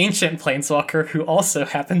ancient planeswalker who also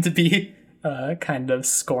happened to be kind of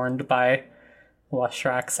scorned by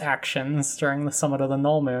Leshrac's actions during the Summit of the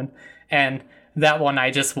Null Moon. And that one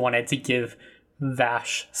I just wanted to give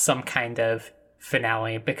Vash some kind of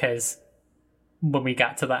finale, because when we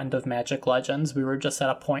got to the end of Magic Legends, we were just at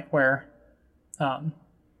a point where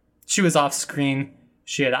she was off screen.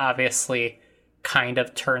 She had obviously kind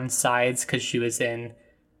of turned sides because she was in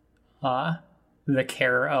the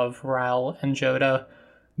care of Ryle and Joda,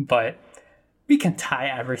 but we can tie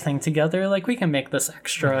everything together. Like, we can make this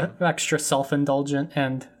extra self-indulgent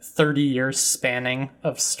and 30 years spanning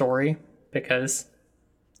of story, because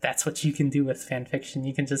that's what you can do with fan fiction.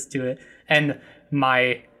 You can just do it. And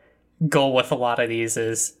my goal with a lot of these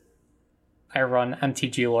is I run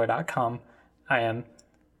mtglore.com. I am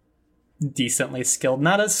decently skilled,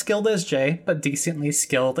 not as skilled as Jay, but decently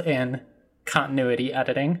skilled in continuity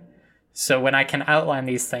editing. So when I can outline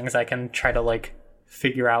these things, I can try to like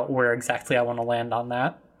figure out where exactly I want to land on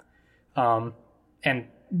that. And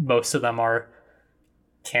most of them are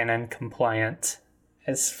canon compliant,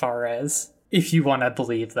 as far as if you want to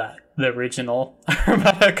believe that the original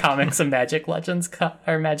Armada comics and Magic Legends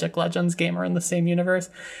game are in the same universe.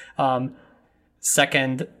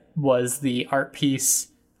 Second was the art piece.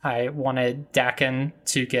 I wanted Dakin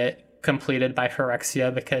to get completed by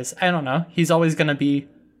Phyrexia because, I don't know, he's always going to be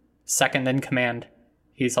second in command.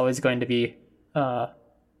 He's always going to be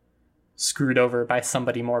screwed over by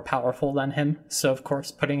somebody more powerful than him. So, of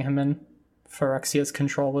course, putting him in Phyrexia's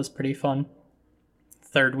control was pretty fun.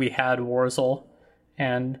 Third, we had Warzel,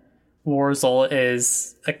 and Warzel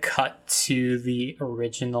is a cut to the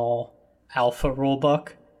original Alpha rulebook.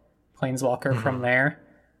 Planeswalker from there.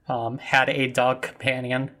 Had a dog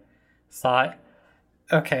companion. Thought,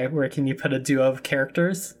 okay, where can you put a duo of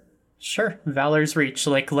characters? Sure, Valor's Reach.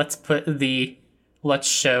 Like, let's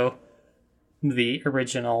show the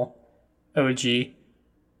original OG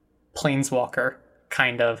Planeswalker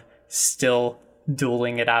kind of still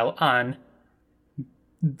dueling it out on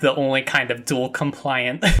the only kind of dual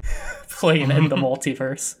compliant plane in the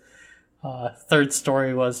multiverse. Third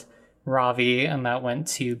story was Ravi, and that went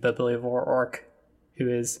to Bibliovore Orc, who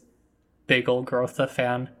is big old Grotha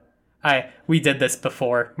fan. We did this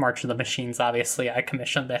before March of the Machines, obviously. I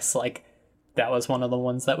commissioned this, like, that was one of the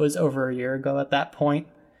ones that was over a year ago at that point.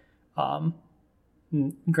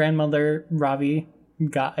 Grandmother Ravi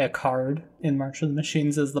got a card in March of the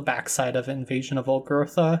Machines as the backside of Invasion of Old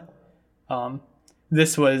Grotha.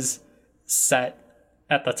 This was set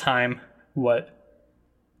at the time. What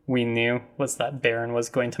we knew was that Baron was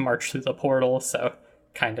going to march through the portal, so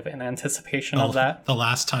kind of in anticipation of that. The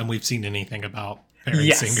last time we've seen anything about Baron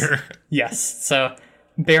Singer. Yes, so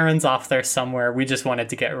Baron's off there somewhere. We just wanted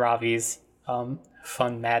to get Ravi's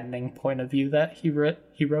fun, maddening point of view that he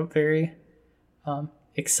wrote very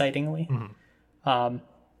excitingly.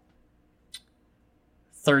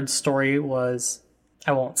 Third story was,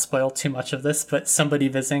 I won't spoil too much of this, but somebody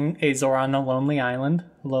visiting Azor on a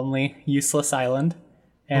lonely, useless island,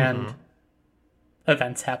 and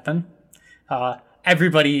events happen.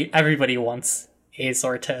 Everybody wants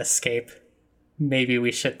Azor to escape. maybe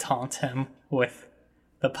we should taunt him with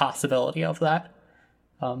the possibility of that.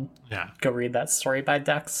 Go read that story by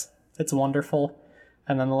Dex. It's wonderful.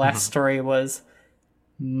 And then the last story was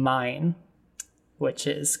mine, which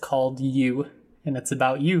is called You, and it's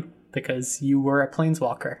about you because you were a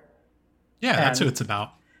planeswalker. Yeah, that's who it's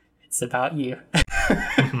about. It's about you.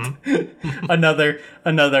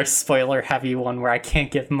 another spoiler heavy one where I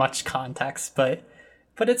can't give much context, but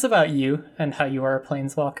it's about you and how you are a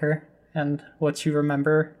planeswalker and what you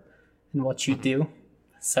remember and what you do.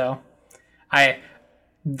 So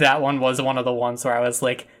that one was one of the ones where I was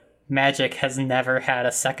like, Magic has never had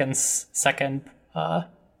a second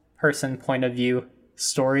person point of view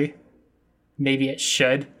story. Maybe it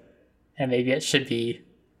should, and maybe it should be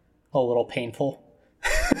a little painful.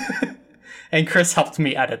 And Chris helped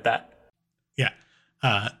me edit that. Yeah.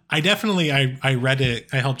 I read it.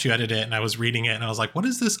 I helped you edit it, and I was reading it, and I was like, what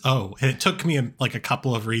is this? Oh, and it took me a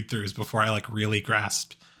couple of read throughs before I really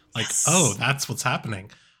grasped oh, that's what's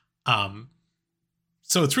happening.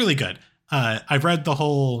 So it's really good. I've read the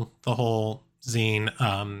whole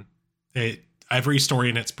zine. Every story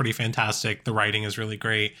in it's pretty fantastic. The writing is really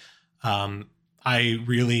great. I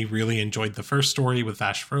really, really enjoyed the first story with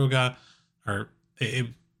Vash Froga,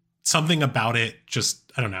 something about it.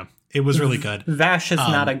 Just, I don't know. It was really good. Vash is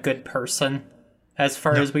not a good person, as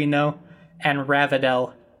far as we know, and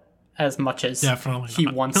Ravidel, as much as he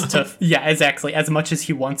wants to, exactly, as much as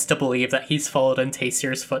he wants to believe that he's followed in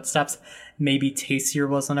Taysir's footsteps, maybe Taysir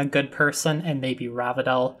wasn't a good person, and maybe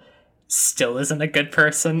Ravidel still isn't a good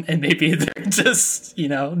person, and maybe they're just,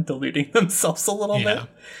 deluding themselves a little bit.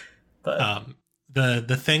 But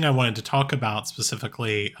the thing I wanted to talk about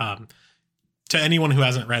specifically, to anyone who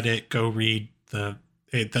hasn't read it, go read the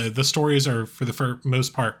stories are for the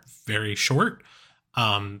most part very short.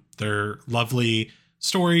 They're lovely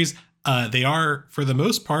stories. They are, for the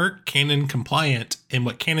most part, canon compliant. And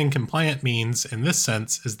what canon compliant means in this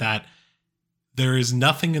sense is that there is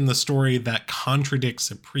nothing in the story that contradicts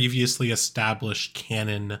a previously established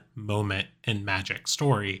canon moment in Magic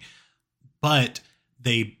story, but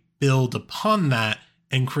they build upon that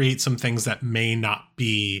and create some things that may not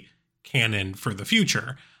be canon for the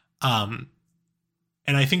future.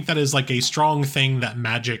 And I think that is a strong thing that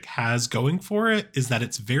Magic has going for it, is that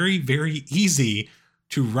it's very, very easy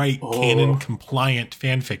to write canon compliant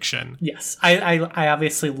fan fiction. Yes, I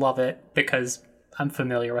obviously love it because I'm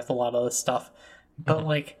familiar with a lot of this stuff.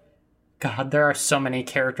 But God, there are so many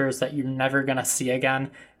characters that you're never going to see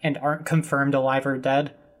again and aren't confirmed alive or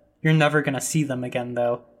dead. You're never going to see them again,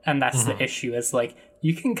 though. And that's the issue, is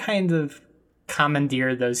you can kind of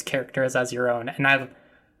commandeer those characters as your own. And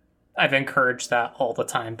I've encouraged that all the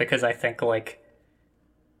time because I think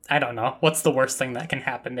I don't know, what's the worst thing that can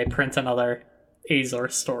happen? They print another Azor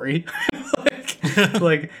story.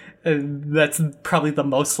 That's probably the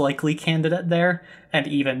most likely candidate there. And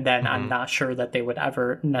even then, I'm not sure that they would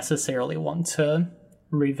ever necessarily want to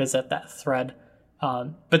revisit that thread.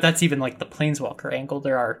 But that's even the Planeswalker angle.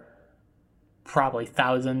 There are probably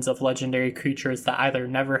thousands of legendary creatures that either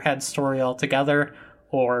never had story altogether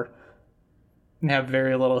or have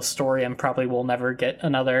very little story and probably will never get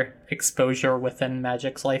another exposure within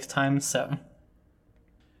Magic's lifetime. So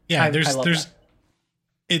yeah,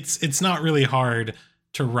 it's not really hard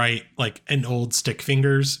to write an old Stick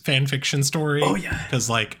Fingers fan fiction story. Oh yeah, because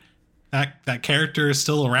that character is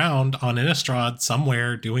still around on Innistrad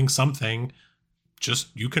somewhere doing something.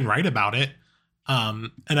 Just you can write about it.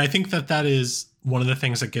 And I think that is one of the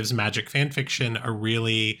things that gives Magic fan fiction a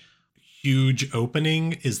really huge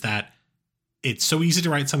opening, is that it's so easy to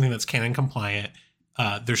write something that's canon compliant.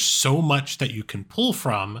 There's so much that you can pull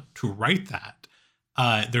from to write that.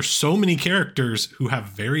 There's so many characters who have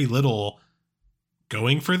very little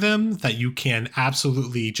going for them that you can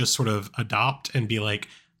absolutely just sort of adopt and be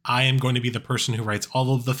I am going to be the person who writes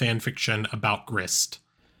all of the fan fiction about Grist.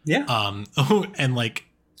 Yeah.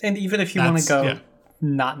 And even if you want to go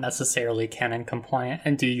not necessarily canon compliant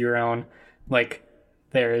and do your own,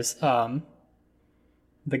 there's the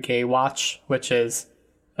Gay Watch, which is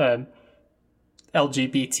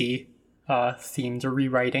LGBT themed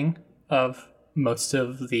rewriting of most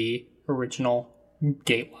of the original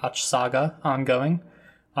Gatewatch saga ongoing.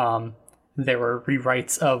 There were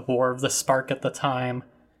rewrites of War of the Spark at the time.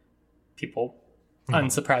 People,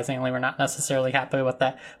 unsurprisingly, were not necessarily happy with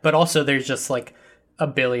that. But also there's just a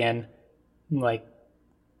billion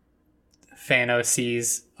fan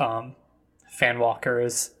OCs, fan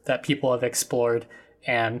walkers that people have explored,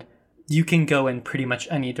 and you can go in pretty much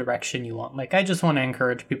any direction you want. I just want to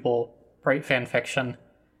encourage people, write fan fiction,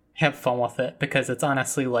 have fun with it, because it's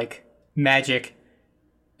honestly Magic,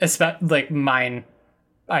 mine,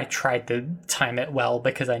 I tried to time it well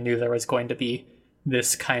because I knew there was going to be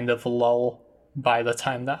this kind of lull by the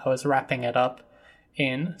time that I was wrapping it up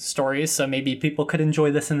in stories, so maybe people could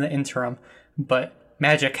enjoy this in the interim. But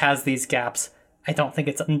Magic has these gaps. I don't think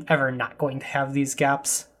it's ever not going to have these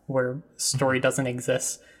gaps where story doesn't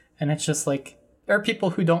exist. And it's just like, there are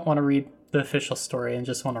people who don't want to read the official story and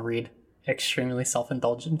just want to read extremely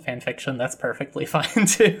self-indulgent fan fiction. That's perfectly fine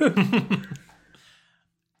too.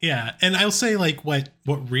 Yeah, and I'll say like what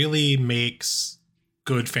really makes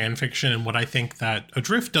good fan fiction, and what I think that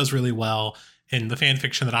Adrift does really well in the fan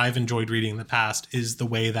fiction that I've enjoyed reading in the past, is the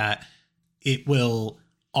way that it will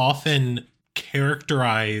often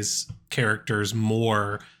characterize characters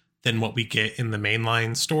more than what we get in the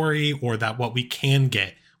mainline story, or that what we can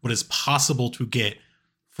get, what is possible to get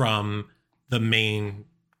from the main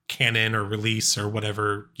canon or release or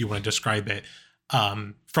whatever you want to describe it,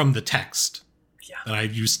 from the text. Yeah. And I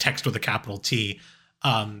use text with a capital T.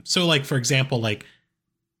 So like, for example, like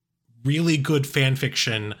really good fan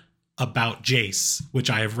fiction about Jace, which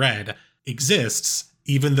I have read, exists,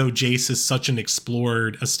 even though Jace is such an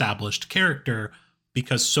explored, established character,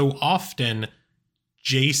 because so often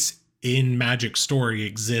Jace in Magic story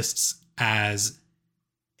exists as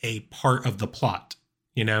a part of the plot.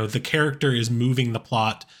 You know, the character is moving the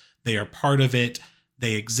plot. They are part of it.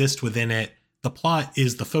 They exist within it. The plot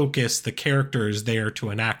is the focus. The character is there to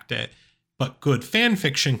enact it. But good fan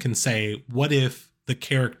fiction can say, what if the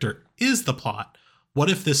character is the plot? What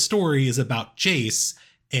if this story is about Jace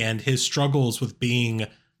and his struggles with being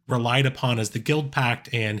relied upon as the guild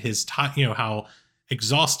pact, and his how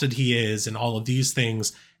exhausted he is and all of these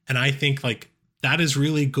things. And I think like that is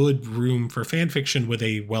really good room for fan fiction with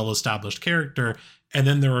a well-established character. And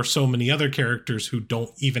then there are so many other characters who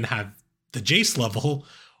don't even have the Jace level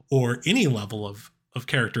or any level of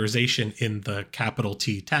characterization in the capital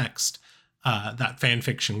T text that fan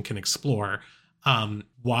fiction can explore.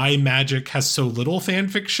 Why Magic has so little fan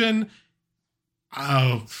fiction?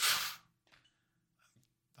 I'm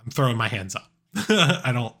throwing my hands up.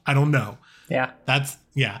 I don't know. Yeah.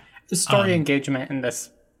 The story engagement in this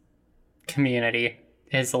community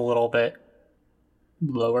is a little bit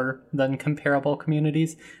lower than comparable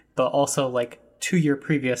communities, but also, like, to your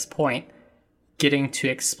previous point, getting to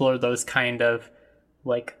explore those kind of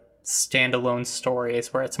like standalone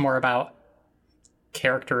stories where it's more about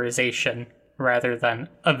characterization rather than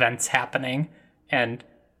events happening. And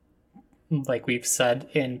like we've said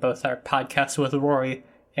in both our podcast with Rory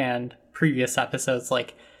and previous episodes,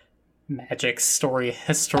 like Magic's story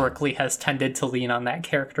historically has tended to lean on that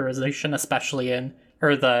characterization, especially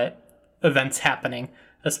or the events happening,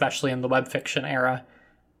 especially in the web fiction era,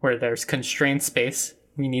 where there's constrained space.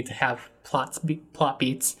 We need to have plot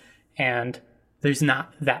beats, and there's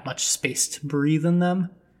not that much space to breathe in them.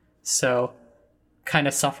 So kind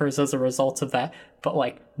of suffers as a result of that. But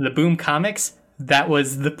like the Boom Comics, that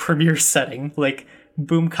was the premier setting. Like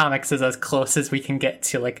Boom Comics is as close as we can get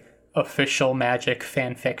to like official Magic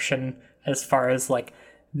fan fiction, as far as like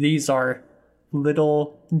these are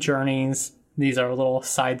little journeys, these are little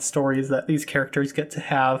side stories that these characters get to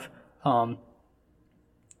have.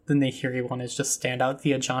 The Nahiri one is just standout.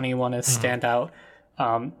 The Ajani one is standout.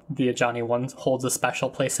 The Ajani one holds a special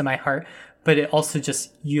place in my heart, but it also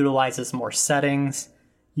just utilizes more settings,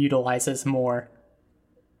 utilizes more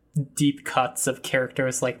deep cuts of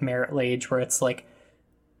characters like Merit Lage, where it's like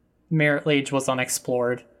Merit Lage was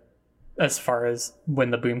unexplored as far as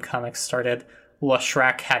when the Boom Comics started.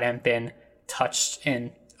 Leshrac hadn't been touched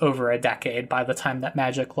in over a decade by the time that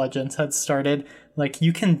Magic Legends had started. Like,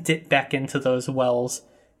 you can dip back into those wells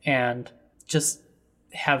and just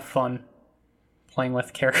have fun playing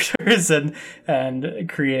with characters and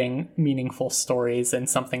creating meaningful stories and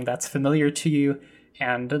something that's familiar to you,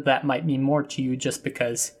 and that might mean more to you just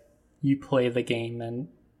because you play the game, and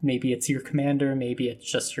maybe it's your commander, maybe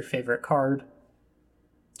it's just your favorite card.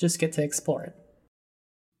 Just get to explore it.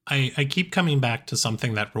 I keep coming back to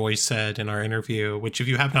something that Roy said in our interview, which if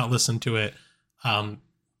you have not listened to it,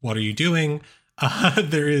 what are you doing?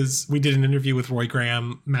 We did an interview with Roy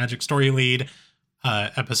Graham, Magic Story Lead,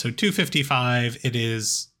 episode 255. It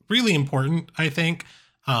is really important, I think.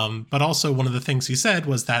 But also one of the things he said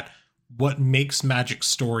was that what makes Magic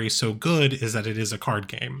Story so good is that it is a card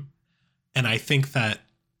game. And I think that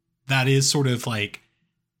is sort of like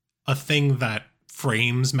a thing that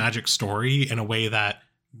frames Magic Story in a way that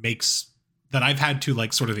I've had to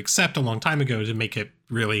like sort of accept a long time ago to make it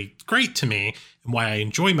really great to me. And why I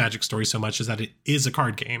enjoy Magic Story so much is that it is a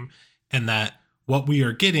card game, and that what we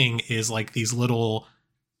are getting is like these little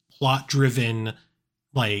plot driven,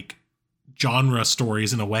 like genre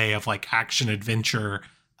stories in a way of like action adventure,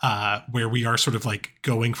 where we are sort of like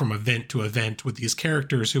going from event to event with these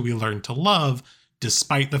characters who we learn to love,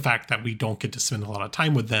 despite the fact that we don't get to spend a lot of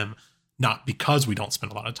time with them, not because we don't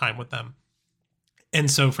spend a lot of time with them. And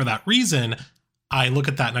so for that reason, I look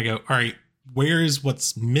at that and I go, all right, where's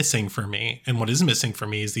what's missing for me? And what is missing for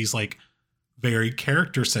me is these like very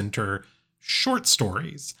character center short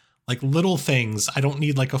stories, like little things. I don't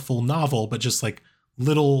need like a full novel, but just like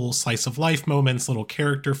little slice of life moments, little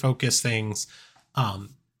character focused things.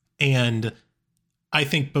 And I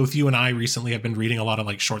think both you and I recently have been reading a lot of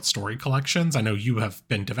like short story collections. I know you have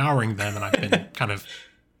been devouring them, and I've been kind of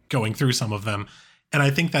going through some of them. And I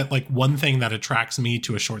think that like one thing that attracts me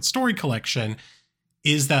to a short story collection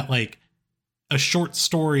is that like a short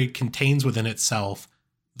story contains within itself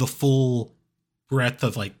the full breadth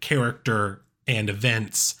of like character and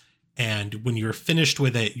events. And when you're finished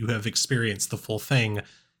with it, you have experienced the full thing.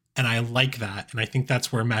 And I like that. And I think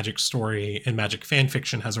that's where Magic story and Magic fan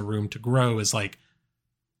fiction has a room to grow, is like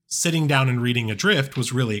sitting down and reading Adrift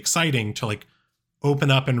was really exciting to like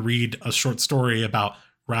open up and read a short story about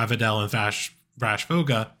Ravidel and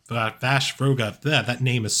Vashvoga. That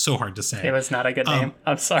name is so hard to say. It was not a good name.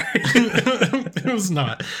 I'm sorry. It was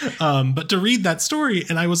not. But to read that story,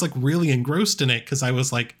 and I was like really engrossed in it, because I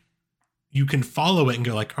was like, you can follow it and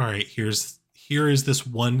go like, all right, here is this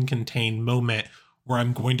one contained moment where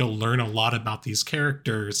I'm going to learn a lot about these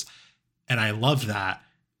characters. And I love that.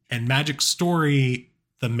 And Magic story,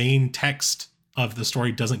 the main text of the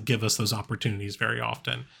story, doesn't give us those opportunities very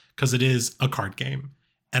often, because it is a card game.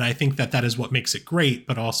 And I think that is what makes it great,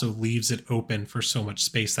 but also leaves it open for so much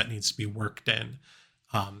space that needs to be worked in.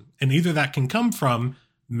 And either that can come from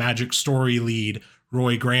Magic story lead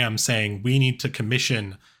Roy Graham saying, we need to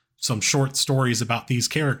commission some short stories about these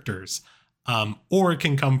characters. Or it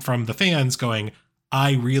can come from the fans going,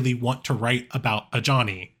 I really want to write about a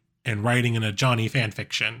Johnny, and writing in a Johnny fan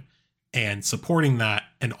fiction and supporting that,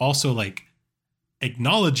 and also like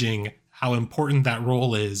acknowledging how important that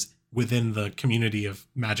role is within the community of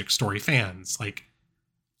Magic story fans. Like,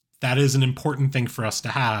 that is an important thing for us to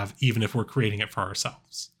have, even if we're creating it for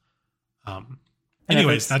ourselves.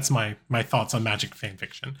 Anyways, that's my thoughts on Magic fan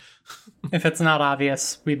fiction. If it's not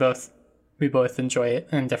obvious, we both enjoy it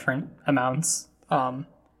in different amounts.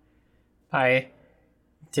 I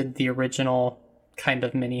did the original kind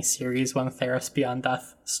of mini series when Theros Beyond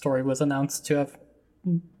Death story was announced to have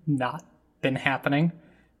not been happening,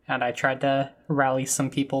 and I tried to rally some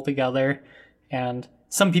people together, and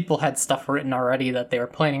some people had stuff written already that they were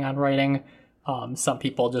planning on writing. Some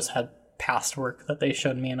people just had past work that they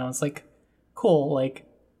showed me, and I was like, cool, like,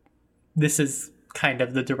 this is kind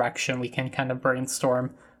of the direction we can kind of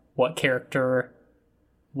brainstorm what character,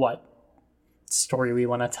 what story we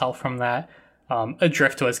want to tell from that.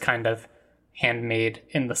 Adrift was kind of handmade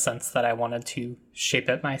in the sense that I wanted to shape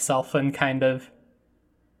it myself and kind of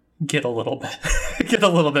get a little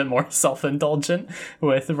bit more self-indulgent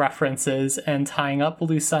with references and tying up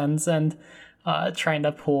loose ends and trying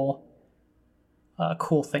to pull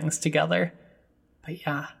cool things together. But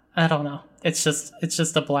yeah, I don't know. It's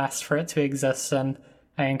just a blast for it to exist, and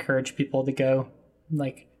I encourage people to go.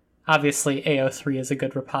 Like, obviously AO3 is a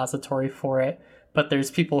good repository for it, but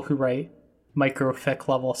there's people who write microfic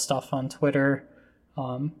level stuff on Twitter.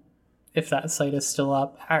 If that site is still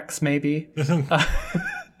up, X maybe. I'm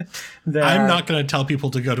not going to tell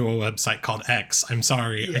people to go to a website called X. I'm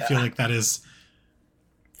sorry. Yeah. I feel like that is...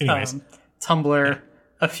 Anyways. Tumblr, yeah.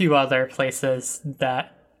 A few other places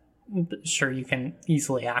that sure you can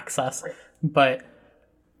easily access. But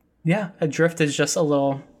yeah, Adrift is just a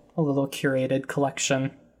little curated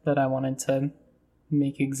collection that I wanted to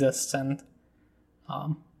make exist, and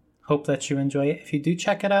hope that you enjoy it. If you do,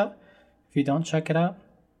 check it out. If you don't check it out,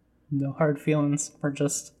 no hard feelings. We're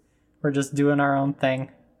just doing our own thing.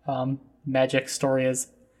 Magic story is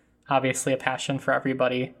obviously a passion for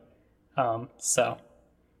everybody. So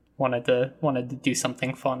wanted to do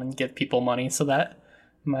something fun and give people money so that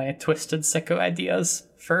my twisted sicko ideas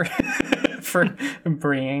for for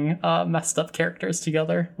bringing messed up characters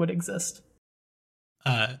together would exist.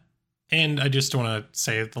 And I just want to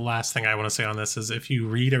say, the last thing I want to say on this is, if you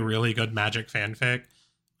read a really good Magic fanfic,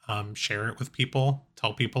 share it with people,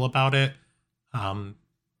 tell people about it.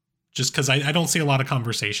 Just because I don't see a lot of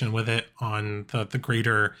conversation with it on the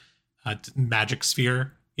greater Magic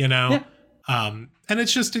sphere, you know? Yeah. And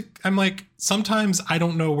it's just, I'm like, sometimes I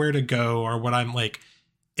don't know where to go or what I'm like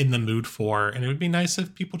in the mood for. And it would be nice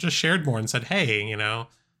if people just shared more and said, hey, you know,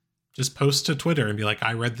 just post to Twitter and be like,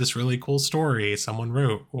 I read this really cool story someone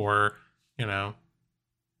wrote, or, you know,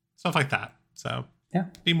 stuff like that. So yeah,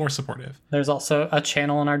 be more supportive. There's also a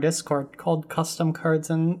channel in our Discord called Custom Cards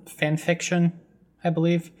and Fanfiction. I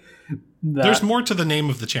believe. There's more to the name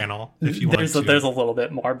of the channel if you want to. There's a little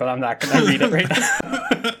bit more, but I'm not going to read it right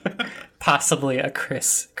now. Possibly a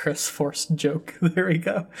Chris forced joke. There we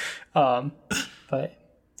go. But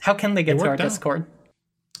how can they get to our Discord?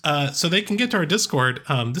 So they can get to our Discord.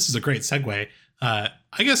 This is a great segue.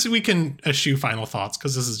 I guess we can eschew final thoughts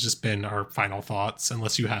because this has just been our final thoughts,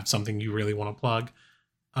 unless you have something you really want to plug.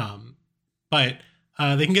 But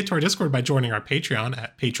they can get to our Discord by joining our Patreon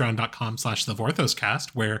at patreon.com/thevorthoscast,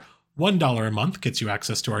 where $1 a month gets you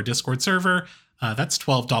access to our Discord server. That's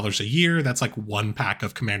 $12 a year. That's like one pack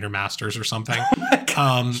of Commander Masters or something.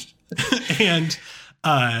 And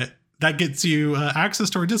that gets you access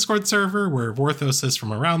to our Discord server where Vorthoses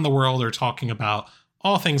from around the world are talking about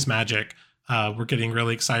all things Magic. We're getting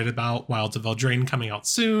really excited about Wilds of Eldraine coming out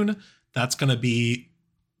soon. That's going to be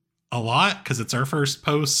a lot because it's our first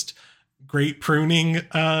post great pruning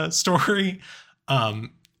story. And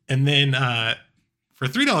then for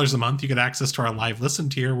 $3 a month, you get access to our live listen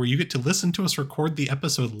tier where you get to listen to us record the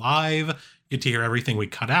episode live. You get to hear everything we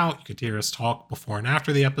cut out. You get to hear us talk before and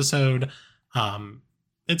after the episode.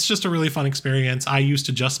 It's just a really fun experience. I used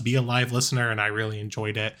to just be a live listener and I really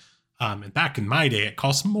enjoyed it. And back in my day, it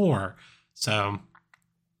cost more. So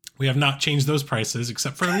we have not changed those prices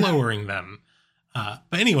except for lowering them.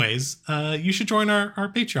 But anyways, you should join our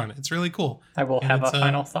Patreon. It's really cool. I will have a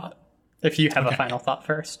final thought. If you have a final thought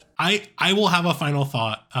first. I will have a final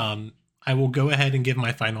thought. I will go ahead and give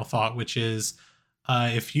my final thought, which is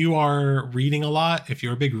if you are reading a lot, if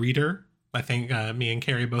you're a big reader, I think me and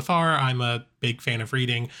Carrie both are. I'm a big fan of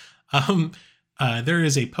reading. There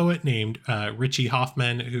is a poet named Richie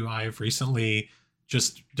Hoffman who I've recently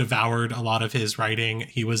just devoured a lot of his writing.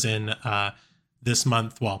 He was in this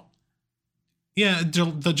month. Well, yeah,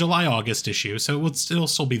 the July-August issue. So it would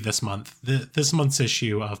still be this month. This month's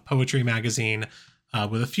issue of Poetry Magazine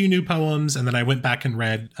with a few new poems. And then I went back and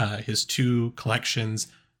read his 2 collections.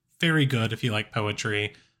 Very good if you like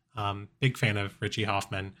poetry. Big fan of Richie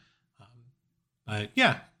Hoffman. But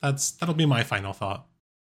yeah, that'll be my final thought.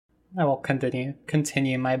 I will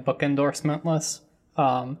continue my book endorsement list.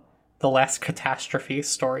 The Last Catastrophe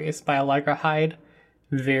stories by Allegra Hyde.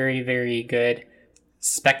 Very, very good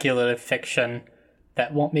speculative fiction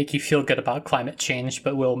that won't make you feel good about climate change,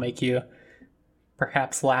 but will make you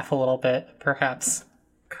perhaps laugh a little bit, perhaps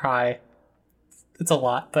cry. It's a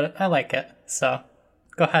lot, but I like it. So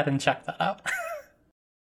go ahead and check that out.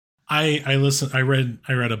 I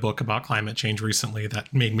read a book about climate change recently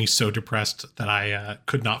that made me so depressed that I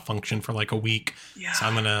could not function for like a week. Yeah. So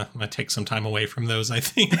I'm gonna take some time away from those, I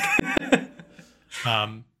think.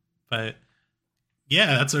 But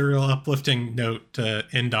yeah, that's a real uplifting note to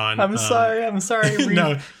end on. I'm sorry.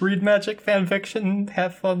 Read Magic Fanfiction.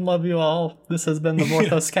 Have fun. Love you all. This has been the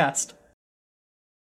Vorthos Cast.